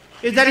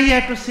is that he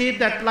had to save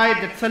that life,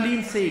 that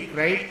Salim's sake,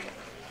 right?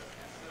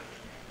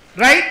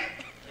 Right?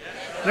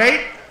 Yes,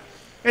 right?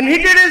 And he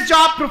did his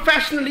job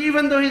professionally,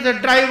 even though he's a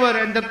driver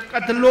and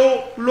at the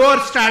lower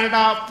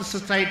strata of the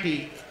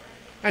society.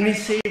 And he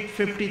saved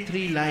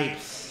 53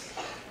 lives.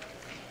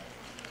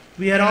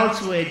 We are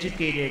also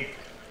educated.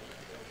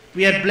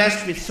 We are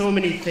blessed with so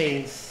many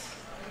things.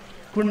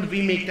 Couldn't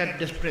we make that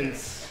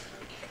difference?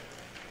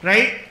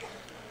 Right?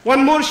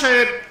 One more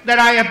shair that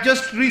I have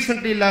just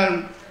recently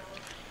learned.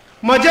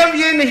 मजहब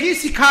ये नहीं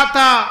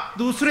सिखाता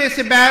दूसरे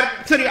से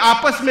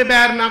आपस में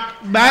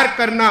बैर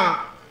करना,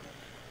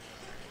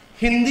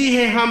 हिंदी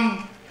है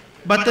हम,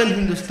 वतन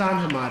हिंदुस्तान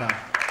हमारा.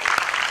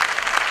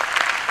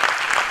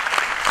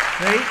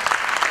 Right?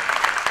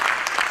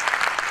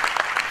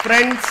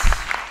 Friends,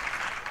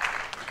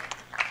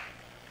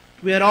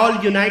 we are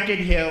all united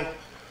here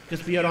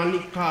because we are only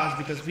cause,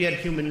 because we are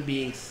human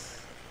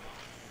beings.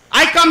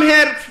 I come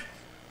here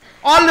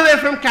all the way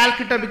from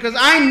Calcutta because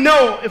I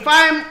know if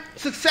I am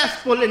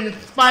successful in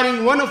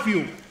inspiring one of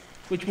you,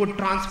 which would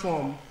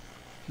transform,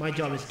 my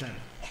job is done.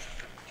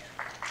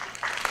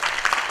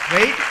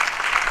 Right?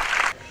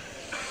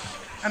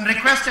 And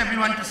request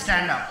everyone to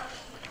stand up.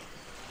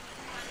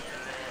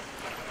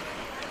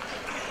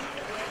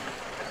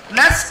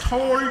 Let's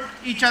hold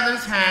each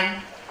other's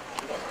hand.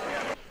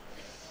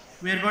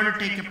 We are going to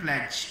take a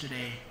pledge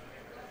today.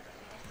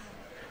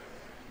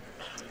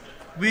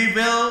 We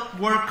will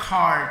work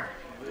hard.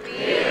 We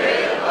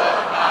will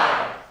work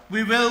hard.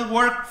 We will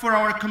work for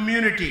our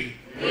community.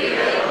 We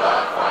will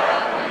work for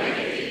our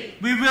community.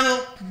 We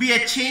will be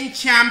a change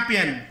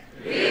champion.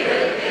 We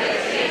will be a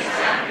change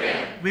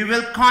champion. We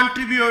will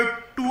contribute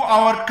to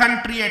our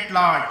country at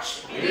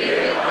large. We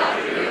will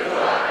contribute to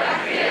our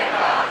country at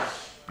large.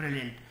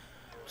 Brilliant.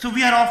 So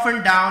we are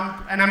often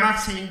down, and I'm not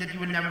saying that you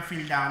will never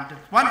feel down.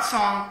 There's one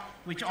song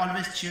which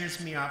always cheers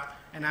me up,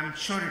 and I'm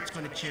sure it's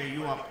going to cheer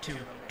you up too.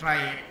 Try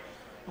it.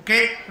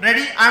 Okay,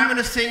 ready? I'm going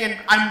to sing, and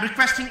I'm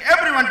requesting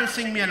everyone to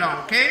sing me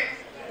along, okay?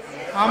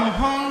 हम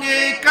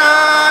होंगे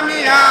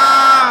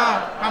कामयाब,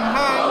 हम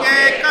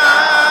होंगे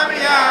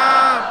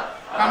कामयाब,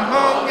 हम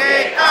होंगे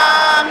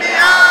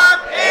कामयाब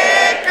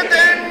एक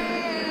दिन.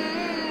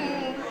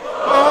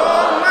 ओ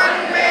मन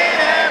में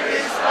है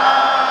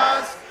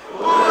विश्वास,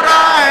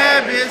 पूरा है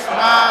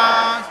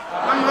विश्वास,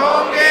 हम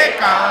होंगे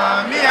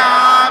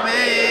कामयाब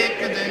एक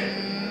दिन.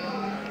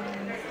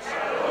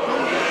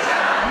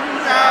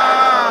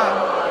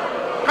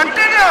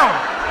 Continue.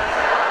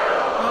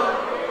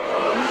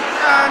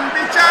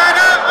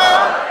 बेचारा ओ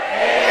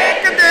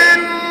एक दिन,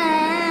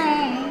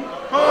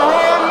 हो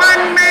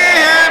मन में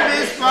है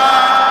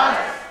विश्वास,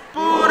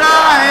 पूरा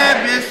है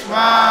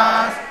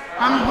विश्वास,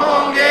 हम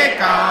होंगे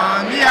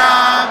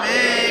कामयाब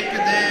एक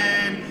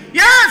दिन.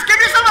 Yes, give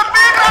yourself a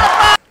big round of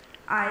applause.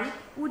 I,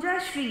 Pooja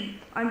Sri,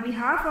 on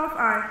behalf of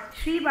our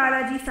Sri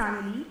Balaji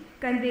family,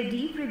 convey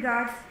deep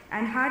regards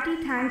and hearty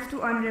thanks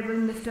to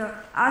Honorable Mr.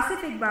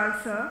 Asif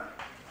Iqbal, sir.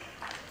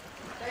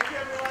 Thank you,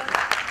 everyone.